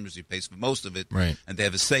education ministry pays for most of it, right, and they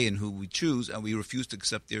have a say in who we choose, and we refused to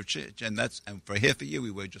accept their and for half a year we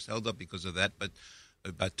were just held up because of that. But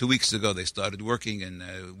about 2 weeks ago they started working, and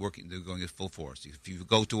they're going at full force. If you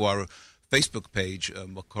go to our Facebook page,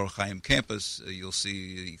 Makor Chaim Campus, you'll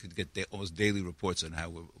see you could get almost daily reports on how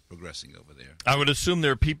we're progressing over there. I would assume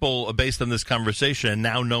there are people, based on this conversation and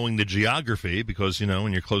now knowing the geography, because,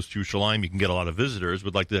 when you're close to Yerushalayim, you can get a lot of visitors,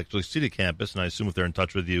 would like to actually see the campus, and I assume if they're in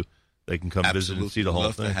touch with you, they can come visit and see the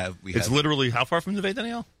whole thing. It's literally, how far from Neve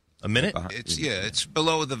Daniel? A minute? It's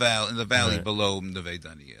below the valley, in the valley below Neve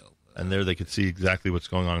Daniel. And there they could see exactly what's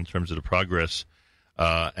going on in terms of the progress.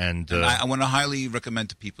 And I want to highly recommend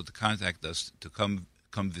to people to contact us, to come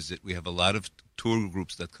visit. We have a lot of tour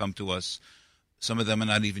groups that come to us. Some of them are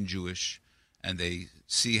not even Jewish, and they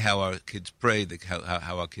see how our kids pray,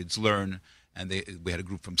 how our kids learn. And we had a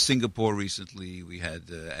group from Singapore recently. We had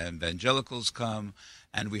evangelicals come,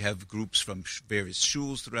 and we have groups from various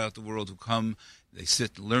shuls throughout the world who come. They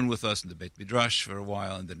sit and learn with us in the Beit Midrash for a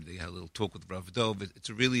while, and then they have a little talk with Rav Dov. It's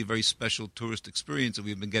a really very special tourist experience, and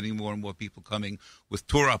we've been getting more and more people coming, with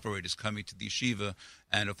tour operators coming to the yeshiva,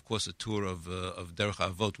 and of course a tour of Derech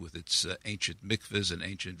HaAvot with its ancient mikvahs and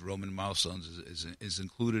ancient Roman milestones is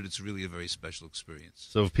included. It's really a very special experience.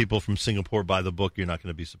 So if people from Singapore buy the book, you're not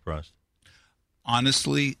going to be surprised?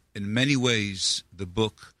 Honestly, in many ways, the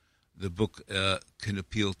book can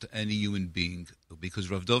appeal to any human being, because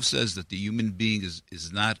Rav Dov says that the human being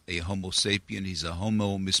is not a homo sapien, he's a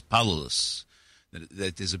homo mispalulus,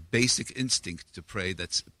 that there's a basic instinct to pray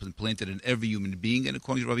that's planted in every human being, and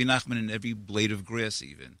according to Rabbi Nachman, in every blade of grass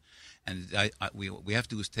even. And we have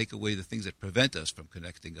to is take away the things that prevent us from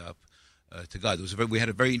connecting up to God. We had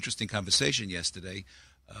a very interesting conversation yesterday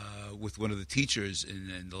with one of the teachers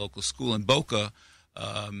in the local school in Boca.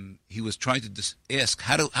 He was trying to ask,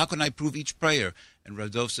 how can I improve each prayer? And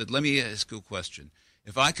Rav Dov said, let me ask you a question.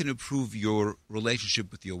 If I can improve your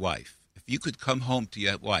relationship with your wife, if you could come home to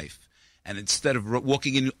your wife, and instead of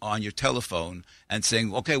walking in on your telephone and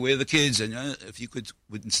saying, okay, where are the kids? And if you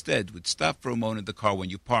would stop for a moment in the car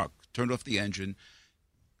when you park, turn off the engine,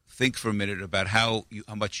 think for a minute about how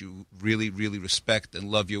much you really, really respect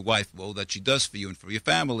and love your wife, all that she does for you and for your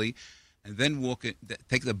family, and then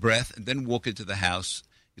take the breath, and then walk into the house,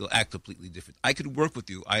 you'll act completely different. I could work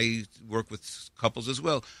with you. I work with couples as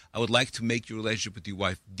well. I would like to make your relationship with your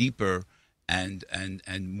wife deeper and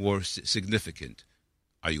more significant.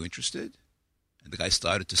 Are you interested? And the guy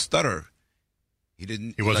started to stutter.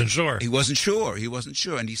 He wasn't sure. He wasn't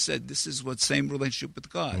sure. And he said, this is what same relationship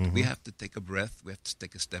with God. Mm-hmm. We have to take a breath. We have to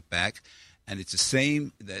take a step back. And it's the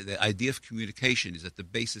same. The idea of communication is at the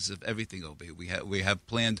basis of everything over here. We have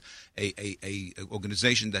planned a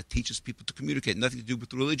organization that teaches people to communicate, nothing to do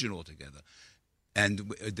with religion altogether.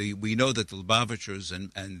 And we know that the Lubavitchers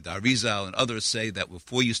and Arizal and others say that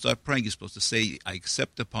before you start praying, you're supposed to say, I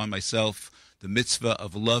accept upon myself the mitzvah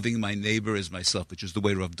of loving my neighbor as myself, which is the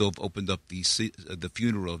way Rav Dov opened up the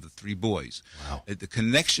funeral of the three boys. Wow. The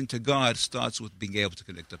connection to God starts with being able to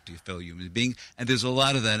connect up to your fellow human being, and there's a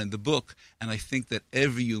lot of that in the book, and I think that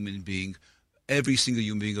every single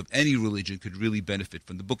human being of any religion could really benefit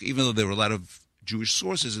from the book, even though there are a lot of Jewish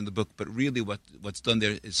sources in the book, but really what's done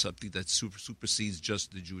there is something that supersedes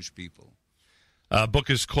just the Jewish people. Book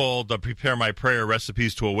is called Prepare My Prayer,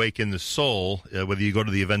 Recipes to Awaken the Soul. Whether you go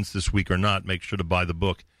to the events this week or not, make sure to buy the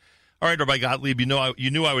book. All right, Rabbi Gottlieb,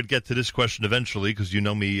 you knew I would get to this question eventually because you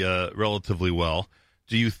know me relatively well.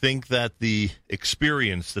 Do you think that the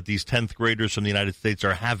experience that these 10th graders from the United States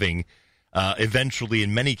are having eventually,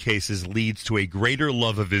 in many cases, leads to a greater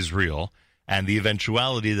love of Israel and the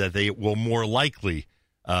eventuality that they will more likely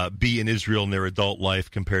be in Israel in their adult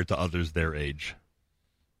life compared to others their age?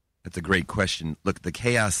 That's a great question. Look, the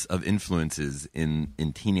chaos of influences in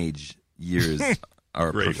teenage years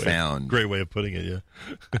are profound. Great way of putting it,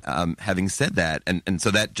 yeah. Having said that, and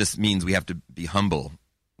so that just means we have to be humble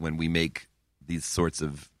when we make these sorts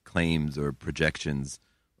of claims or projections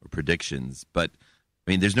or predictions. But,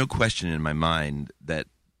 I mean, there's no question in my mind that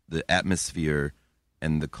the atmosphere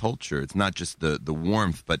and the culture, it's not just the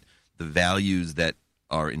warmth, but the values that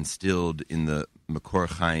are instilled in the Makor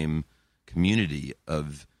Chaim community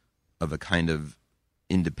of a kind of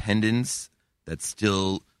independence that's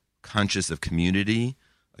still conscious of community,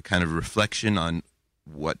 a kind of reflection on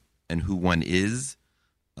what and who one is,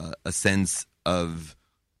 a sense of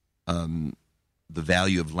the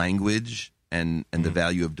value of language and the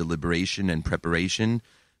value of deliberation and preparation.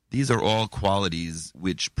 These are all qualities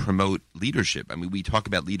which promote leadership. I mean, we talk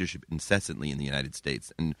about leadership incessantly in the United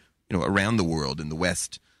States and, around the world in the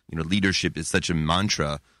West. Leadership is such a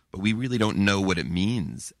mantra, but we really don't know what it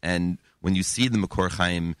means. And when you see the Makor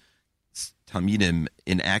Chaim Talmidim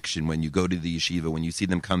in action, when you go to the yeshiva, when you see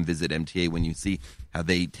them come visit MTA, when you see how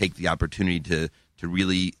they take the opportunity to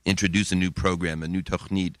really introduce a new program, a new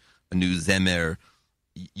tochnit, a new zemer,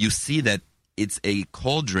 you see that it's a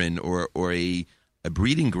cauldron or a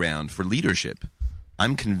breeding ground for leadership.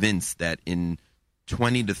 I'm convinced that in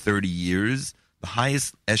 20 to 30 years, the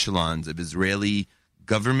highest echelons of Israeli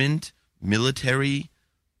government, military,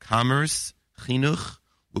 commerce, chinuch,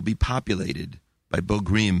 will be populated by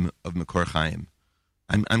Bogrim of Makor Chaim.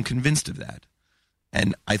 I'm convinced of that.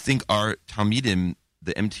 And I think our Talmidim,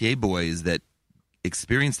 the MTA boys that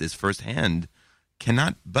experience this firsthand,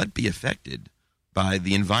 cannot but be affected by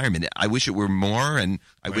the environment. I wish it were more, and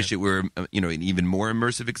I wish it were an even more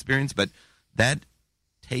immersive experience, but that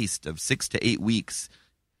taste of 6 to 8 weeks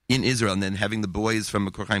in Israel and then having the boys from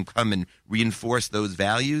Makor Chaim come and reinforce those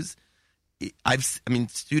values,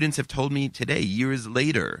 students have told me today, years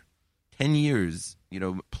later, 10 years,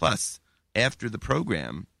 plus after the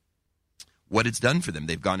program, what it's done for them.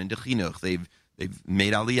 They've gone into chinuch, they've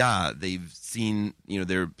made aliyah, they've seen,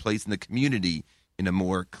 their place in the community in a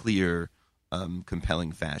more clear,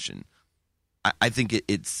 compelling fashion. I think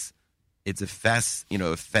it's a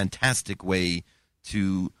fantastic way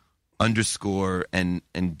to underscore and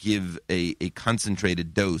give a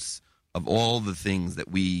concentrated dose of all the things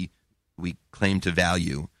that we claim to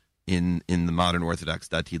value in the modern Orthodox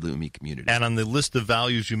Dati Leumi community. And on the list of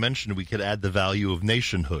values you mentioned, we could add the value of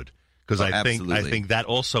nationhood, because I think that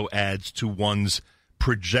also adds to one's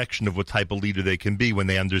projection of what type of leader they can be when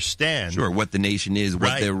they understand what the nation is,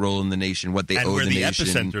 what their role in the nation, what they owe the nation, and where the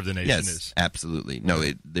epicenter of the nation is. Yes, absolutely. No,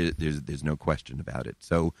 there's no question about it.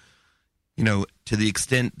 So, to the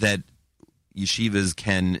extent that yeshivas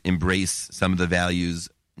can embrace some of the values,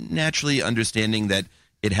 naturally understanding that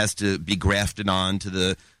it has to be grafted on to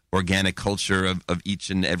the organic culture of each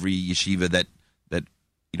and every yeshiva that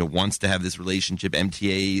wants to have this relationship.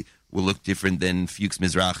 MTA will look different than Fuchs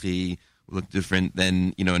Mizrahi, will look different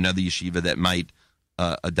than another yeshiva that might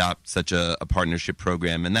adopt such a partnership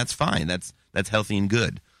program, and that's fine. That's healthy and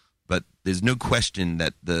good. But there's no question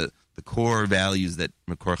that the core values that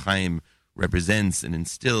Makor Chaim represents and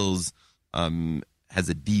instills has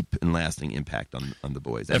a deep and lasting impact on the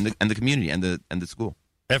boys and the community and the school.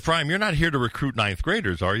 Ephraim, you're not here to recruit ninth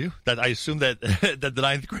graders, are you? That I assume that that the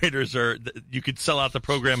ninth graders you could sell out the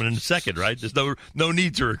program in a second, right? There's no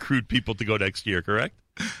need to recruit people to go next year, correct?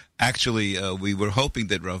 Actually, we were hoping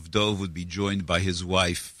that Rav Dov would be joined by his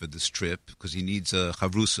wife for this trip because he needs a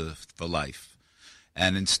chavrusa for life.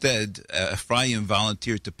 And instead, Ephraim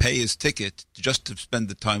volunteered to pay his ticket just to spend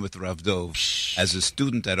the time with Rav Dov as a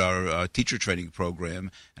student at our teacher training program,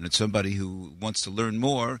 and it's somebody who wants to learn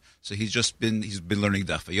more. So he's been learning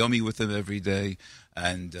Daf Yomi with him every day.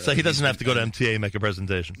 And so he doesn't have to go to MTA and make a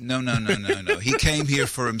presentation. No. He came here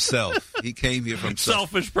for himself.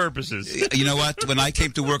 Selfish purposes. You know what? When I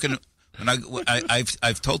came to work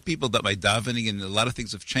I've told people that my davening and a lot of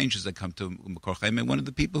things have changed as I come to Makor Chaim. And one of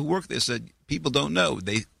the people who work there said, people don't know.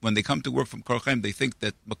 When they come to work from Makor Chaim, they think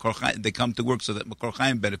that they come to work so that Makor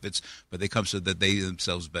Chaim benefits, but they come so that they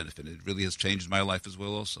themselves benefit. It really has changed my life as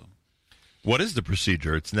well also. What is the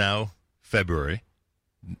procedure? It's now February.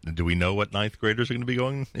 Do we know what ninth graders are going to be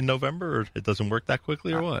going in November, or it doesn't work that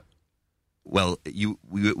quickly, or what? Well,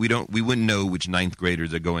 we wouldn't know which ninth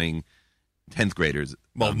graders are going. 10th graders.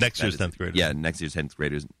 Well, next year's 10th graders. Yeah, next year's 10th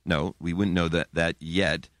graders. No, we wouldn't know that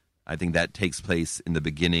yet. I think that takes place in the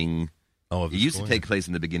beginning. It used to take place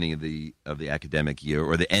in the beginning of the academic year,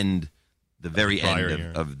 or the very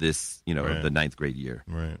end of this, right. Of the ninth grade year.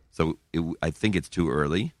 Right. So I think it's too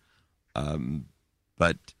early.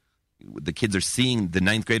 But the kids the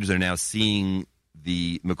ninth graders are now seeing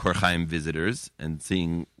the Makor Chaim visitors and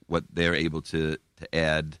seeing what they're able to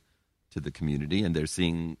add to the community, and they're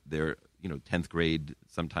seeing their 10th grade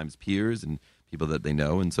sometimes peers and people that they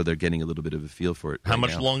know, and so they're getting a little bit of a feel for it. How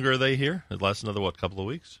much longer are they here? It lasts another, couple of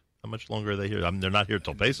weeks? How much longer are they here? They're not here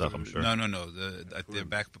till Pesach, I'm sure. No. They're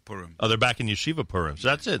back for Purim. Oh, they're back in Yeshiva Purim. So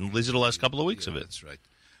that's it. And these are the last couple of weeks of it. That's right.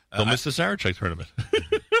 Don't miss the Sarachek tournament.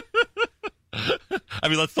 I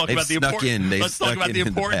mean, let's talk about the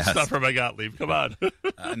important stuff from my Gottlieb. Come on.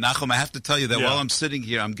 Nachum, I have to tell you that while I'm sitting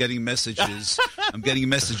here, I'm getting messages.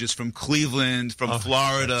 From Cleveland, from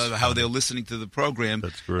Florida, how they're listening to the program.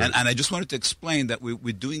 That's great. And I just wanted to explain that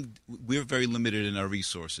we're very limited in our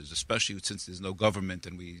resources, especially since there's no government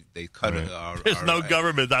and they cut our. There's no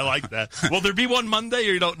government. I like that. Will there be one Monday,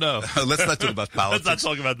 or you don't know? Let's not talk about politics. Let's not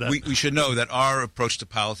talk about that. We should know that our approach to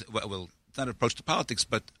politics, well, not approach to politics,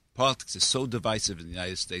 but politics is so divisive in the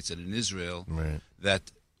United States and in Israel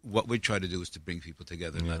that what we try to do is to bring people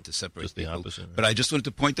together, not to separate just the people. Opposite, right? But I just wanted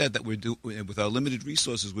to point out that with our limited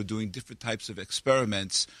resources, we're doing different types of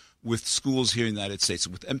experiments with schools here in the United States.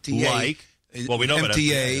 With MTA, we know about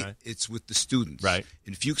MTA, right? It's with the students. Right.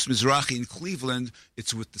 In Fuchs Mizrahi in Cleveland,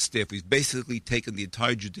 it's with the staff. We've basically taken the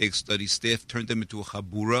entire Judaic Studies staff, turned them into a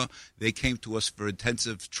chabura. They came to us for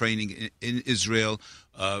intensive training in Israel.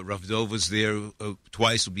 Rav Dov was there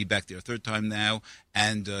twice. Will be back there a third time now.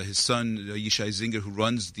 And his son, Yishai Zinger, who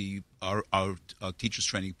runs our teachers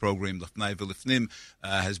training program, Lefnai V'Lefnim,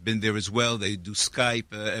 has been there as well. They do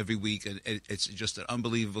Skype every week, and it's just an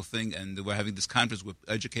unbelievable thing. And we're having this conference where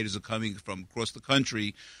educators are coming from across the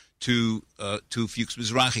country to Fuchs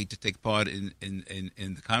Mizrahi to take part in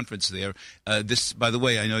the conference there. This, by the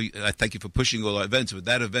way, I thank you for pushing all our events, but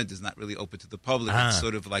that event is not really open to the public. It's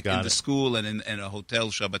sort of like in the school and in a hotel,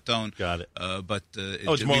 Shabbaton. Got it.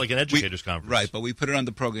 It's more like an educators conference. Right, but we put it on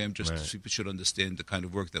the program just so people should understand the kind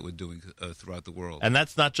of work that we're doing throughout the world. And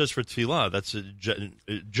that's not just for tefillah. That's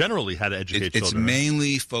generally how to educate children. It's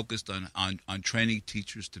mainly focused on training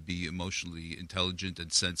teachers to be emotionally intelligent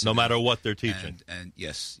and sensitive. No matter what they're teaching. And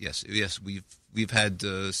yes, we've had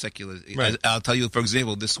secular. Right. I'll tell you, for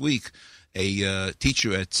example, this week, a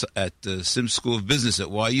teacher at Sims School of Business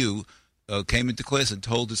at YU came into class and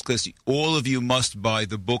told his class, "All of you must buy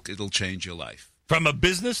the book; it'll change your life." From a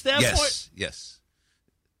business standpoint, yes.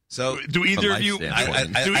 So, do either of you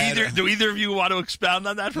do either of you want to expound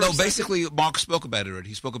on that? No, basically, Mark spoke about it already.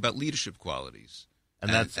 He spoke about leadership qualities,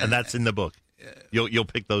 and that's in the book. You'll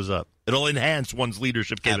pick those up. It'll enhance one's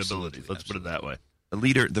leadership capabilities. Let's put it that way.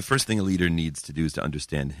 The first thing a leader needs to do is to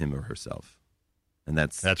understand him or herself, and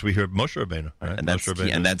that's we hear Moshe Rabbeinu, right? And that's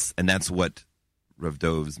key, and that's what Rav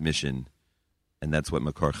Dov's mission, and that's what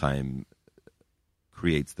Makor Chaim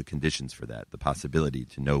creates the conditions for that, the possibility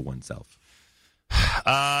to know oneself.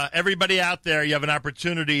 Everybody out there, you have an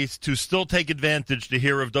opportunity to still take advantage to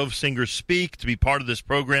hear Rav Dov Singer speak, to be part of this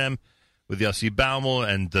program with Yossi Baumel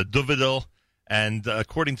and Duvidel, and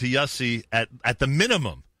according to Yossi, at the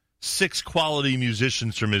minimum, 6 quality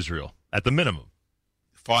musicians from Israel, at the minimum.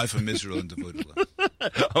 5 from Israel and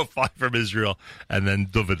Duvidel. 5 from Israel, and then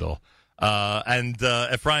Duvidel. And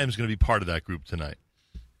Ephraim's going to be part of that group tonight.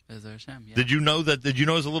 Hashem, yeah. Did you know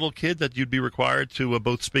as a little kid that you'd be required to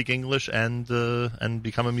both speak English and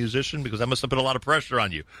become a musician? Because that must have put a lot of pressure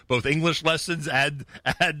on you, both English lessons and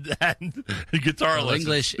guitar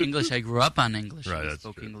lessons. English. I grew up on English. Right, I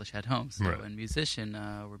spoke true. English at home. So, and musician,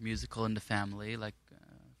 we're musical in the family. Like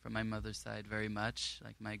from my mother's side, very much.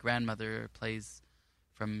 Like my grandmother plays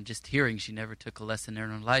from just hearing. She never took a lesson in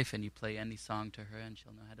her life, and you play any song to her, and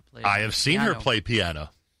she'll know how to play it. I have seen her play piano.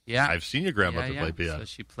 Yeah. I've seen your grandmother play piano. So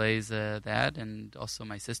she plays that, and also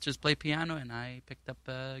my sisters play piano, and I picked up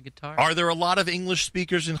guitar. Are there a lot of English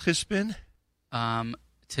speakers in Chispin?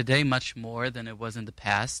 Today, much more than it was in the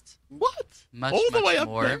past. What? Much, all the much way up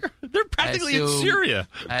more. there? They're practically in Syria.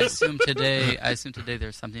 I assume today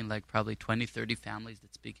there's something like probably 20, 30 families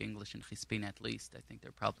that speak English in Chispin at least. I think there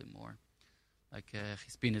are probably more. Like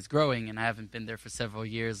Chispin is growing, and I haven't been there for several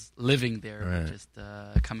years living there, Right. just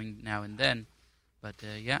coming now and then. But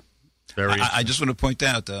yeah. I just want to point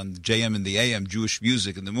out on JM and the AM, Jewish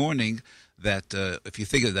music in the morning, that if you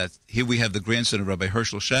think of that, here we have the grandson of Rabbi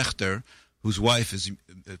Herschel Schachter, whose wife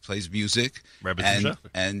plays music, Rabbi and Schachter.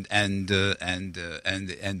 and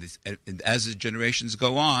as the generations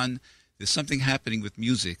go on, there's something happening with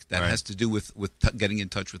music that Right. has to do with getting in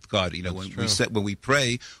touch with God. You know, when we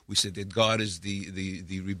pray, we say that God is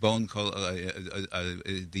the reborn,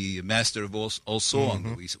 the master of all song.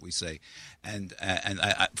 Mm-hmm. We say, and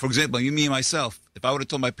I, for example, me and myself, if I would have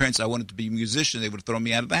told my parents I wanted to be a musician, they would have thrown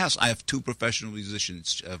me out of the house. I have 2 professional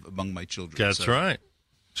musicians among my children. That's right.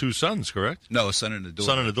 2 sons, correct? No, a son and a daughter.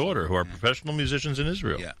 Son and a daughter who are professional musicians in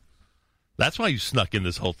Israel. Yeah. That's why you snuck in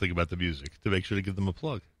this whole thing about the music, to make sure to give them a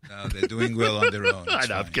plug. No, they're doing well on their own. I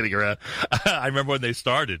know, I'm kidding around. I remember when they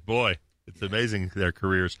started. Boy, it's amazing, their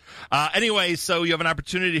careers. Anyway, so you have an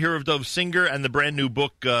opportunity to hear of Dov Singer, and the brand new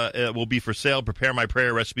book will be for sale, Prepare My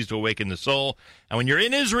Prayer, Recipes to Awaken the Soul. And when you're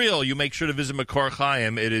in Israel, you make sure to visit Makor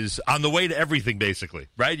Chaim. It is on the way to everything, basically,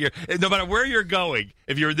 right? No matter where you're going,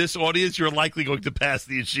 if you're in this audience, you're likely going to pass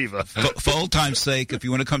the yeshiva. For old time's sake, if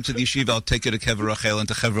you want to come to the yeshiva, I'll take you to Kever Rachel and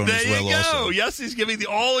to Hebron as well. There you go. Also. Yes, he's giving the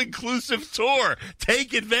all-inclusive tour.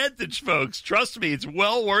 Take advantage, folks. Trust me, it's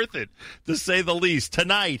well worth it, to say the least.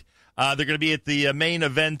 Tonight, they're going to be at the main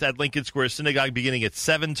event at Lincoln Square Synagogue beginning at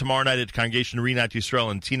 7. Tomorrow night at Congregation Rinat Yisrael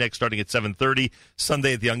and Teaneck starting at 7:30.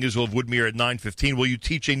 Sunday at the Young Israel of Woodmere at 9:15. Will you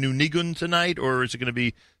teach a new nigun tonight, or is it going to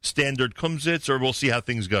be standard kumzitz, or we'll see how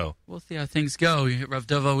things go? We'll see how things go. Rav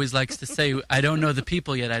Dov always likes to say, I don't know the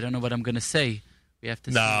people yet. I don't know what I'm going to say. We have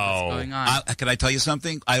to see what's going on. Can I tell you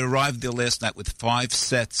something? I arrived there last night with 5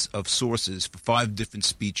 sets of sources for 5 different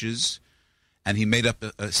speeches. And he made up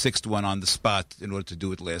a 6th one on the spot in order to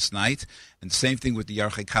do it last night. And the same thing with the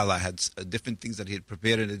Yarchei Kala. I had different things that he had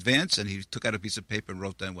prepared in advance, and he took out a piece of paper and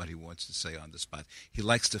wrote down what he wants to say on the spot. He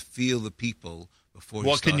likes to feel the people before he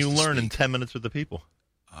starts to speak. What can you learn in 10 minutes with the people?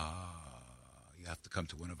 You have to come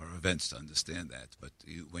to one of our events to understand that. But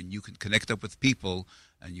when you can connect up with people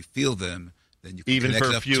and you feel them, then you can even connect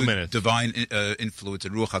for a up few to minutes. Divine influence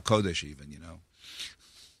and Ruach HaKodesh even, you know.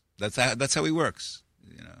 That's how he works,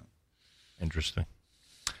 you know. Interesting.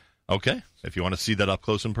 Okay. If you want to see that up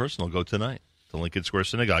close and personal, go tonight to Lincoln Square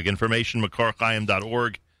Synagogue. Information,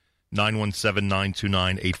 makorchaim.org,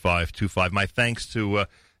 917-929-8525. My thanks to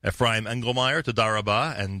Ephraim Engelmeyer, to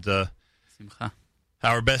Darabah, and Simcha.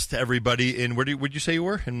 our best to everybody in, where'd you say you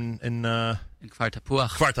were? In Kfar Tapuach.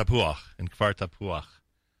 Kfar Tapuach. In Kfar Tapuach.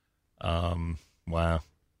 Wow.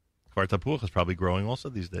 Kfar Tapuach is probably growing also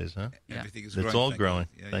these days, huh? Yeah. Everything is growing. It's all thank growing.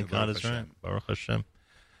 God. Yeah, Thank yeah, God Baruch it's right. Hashem. Baruch Hashem.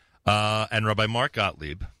 And Rabbi Mark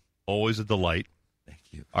Gottlieb, always a delight. Thank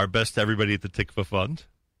you. Our best to everybody at the Tikva Fund.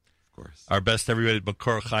 Of course. Our best to everybody at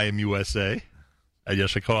Makor Chaim USA. And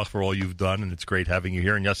Yasher Koach for all you've done, and it's great having you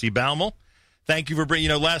here. And Yossi Baumel, thank you for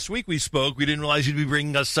bringing, last week we spoke. We didn't realize you'd be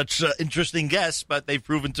bringing us such interesting guests, but they've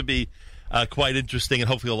proven to be quite interesting, and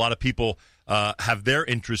hopefully a lot of people have their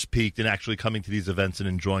interest piqued in actually coming to these events and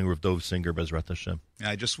enjoying Rav Dov Singer, Bezrat Hashem.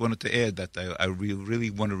 I just wanted to add that I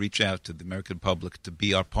really want to reach out to the American public to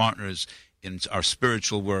be our partners in our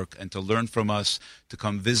spiritual work and to learn from us, to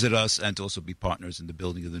come visit us, and to also be partners in the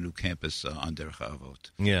building of the new campus on Derech HaAvot.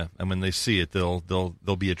 Yeah, and when they see it,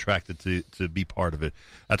 they'll be attracted to be part of it.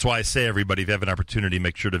 That's why I say, everybody, if you have an opportunity,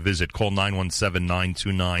 make sure to visit. Call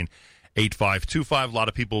 917-929-8525. A lot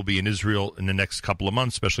of people will be in Israel in the next couple of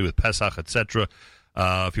months, especially with Pesach, etc.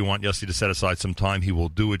 If you want Yossi to set aside some time, he will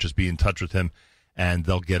do it. Just be in touch with him, and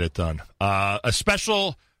they'll get it done. A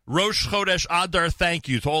special Rosh Chodesh Adar thank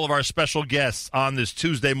you to all of our special guests on this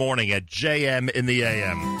Tuesday morning at JM in the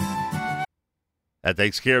AM. That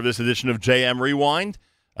takes care of this edition of JM Rewind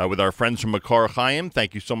with our friends from Makor Chaim.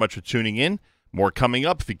 Thank you so much for tuning in. More coming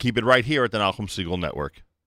up if you keep it right here at the Nachum Segal Network.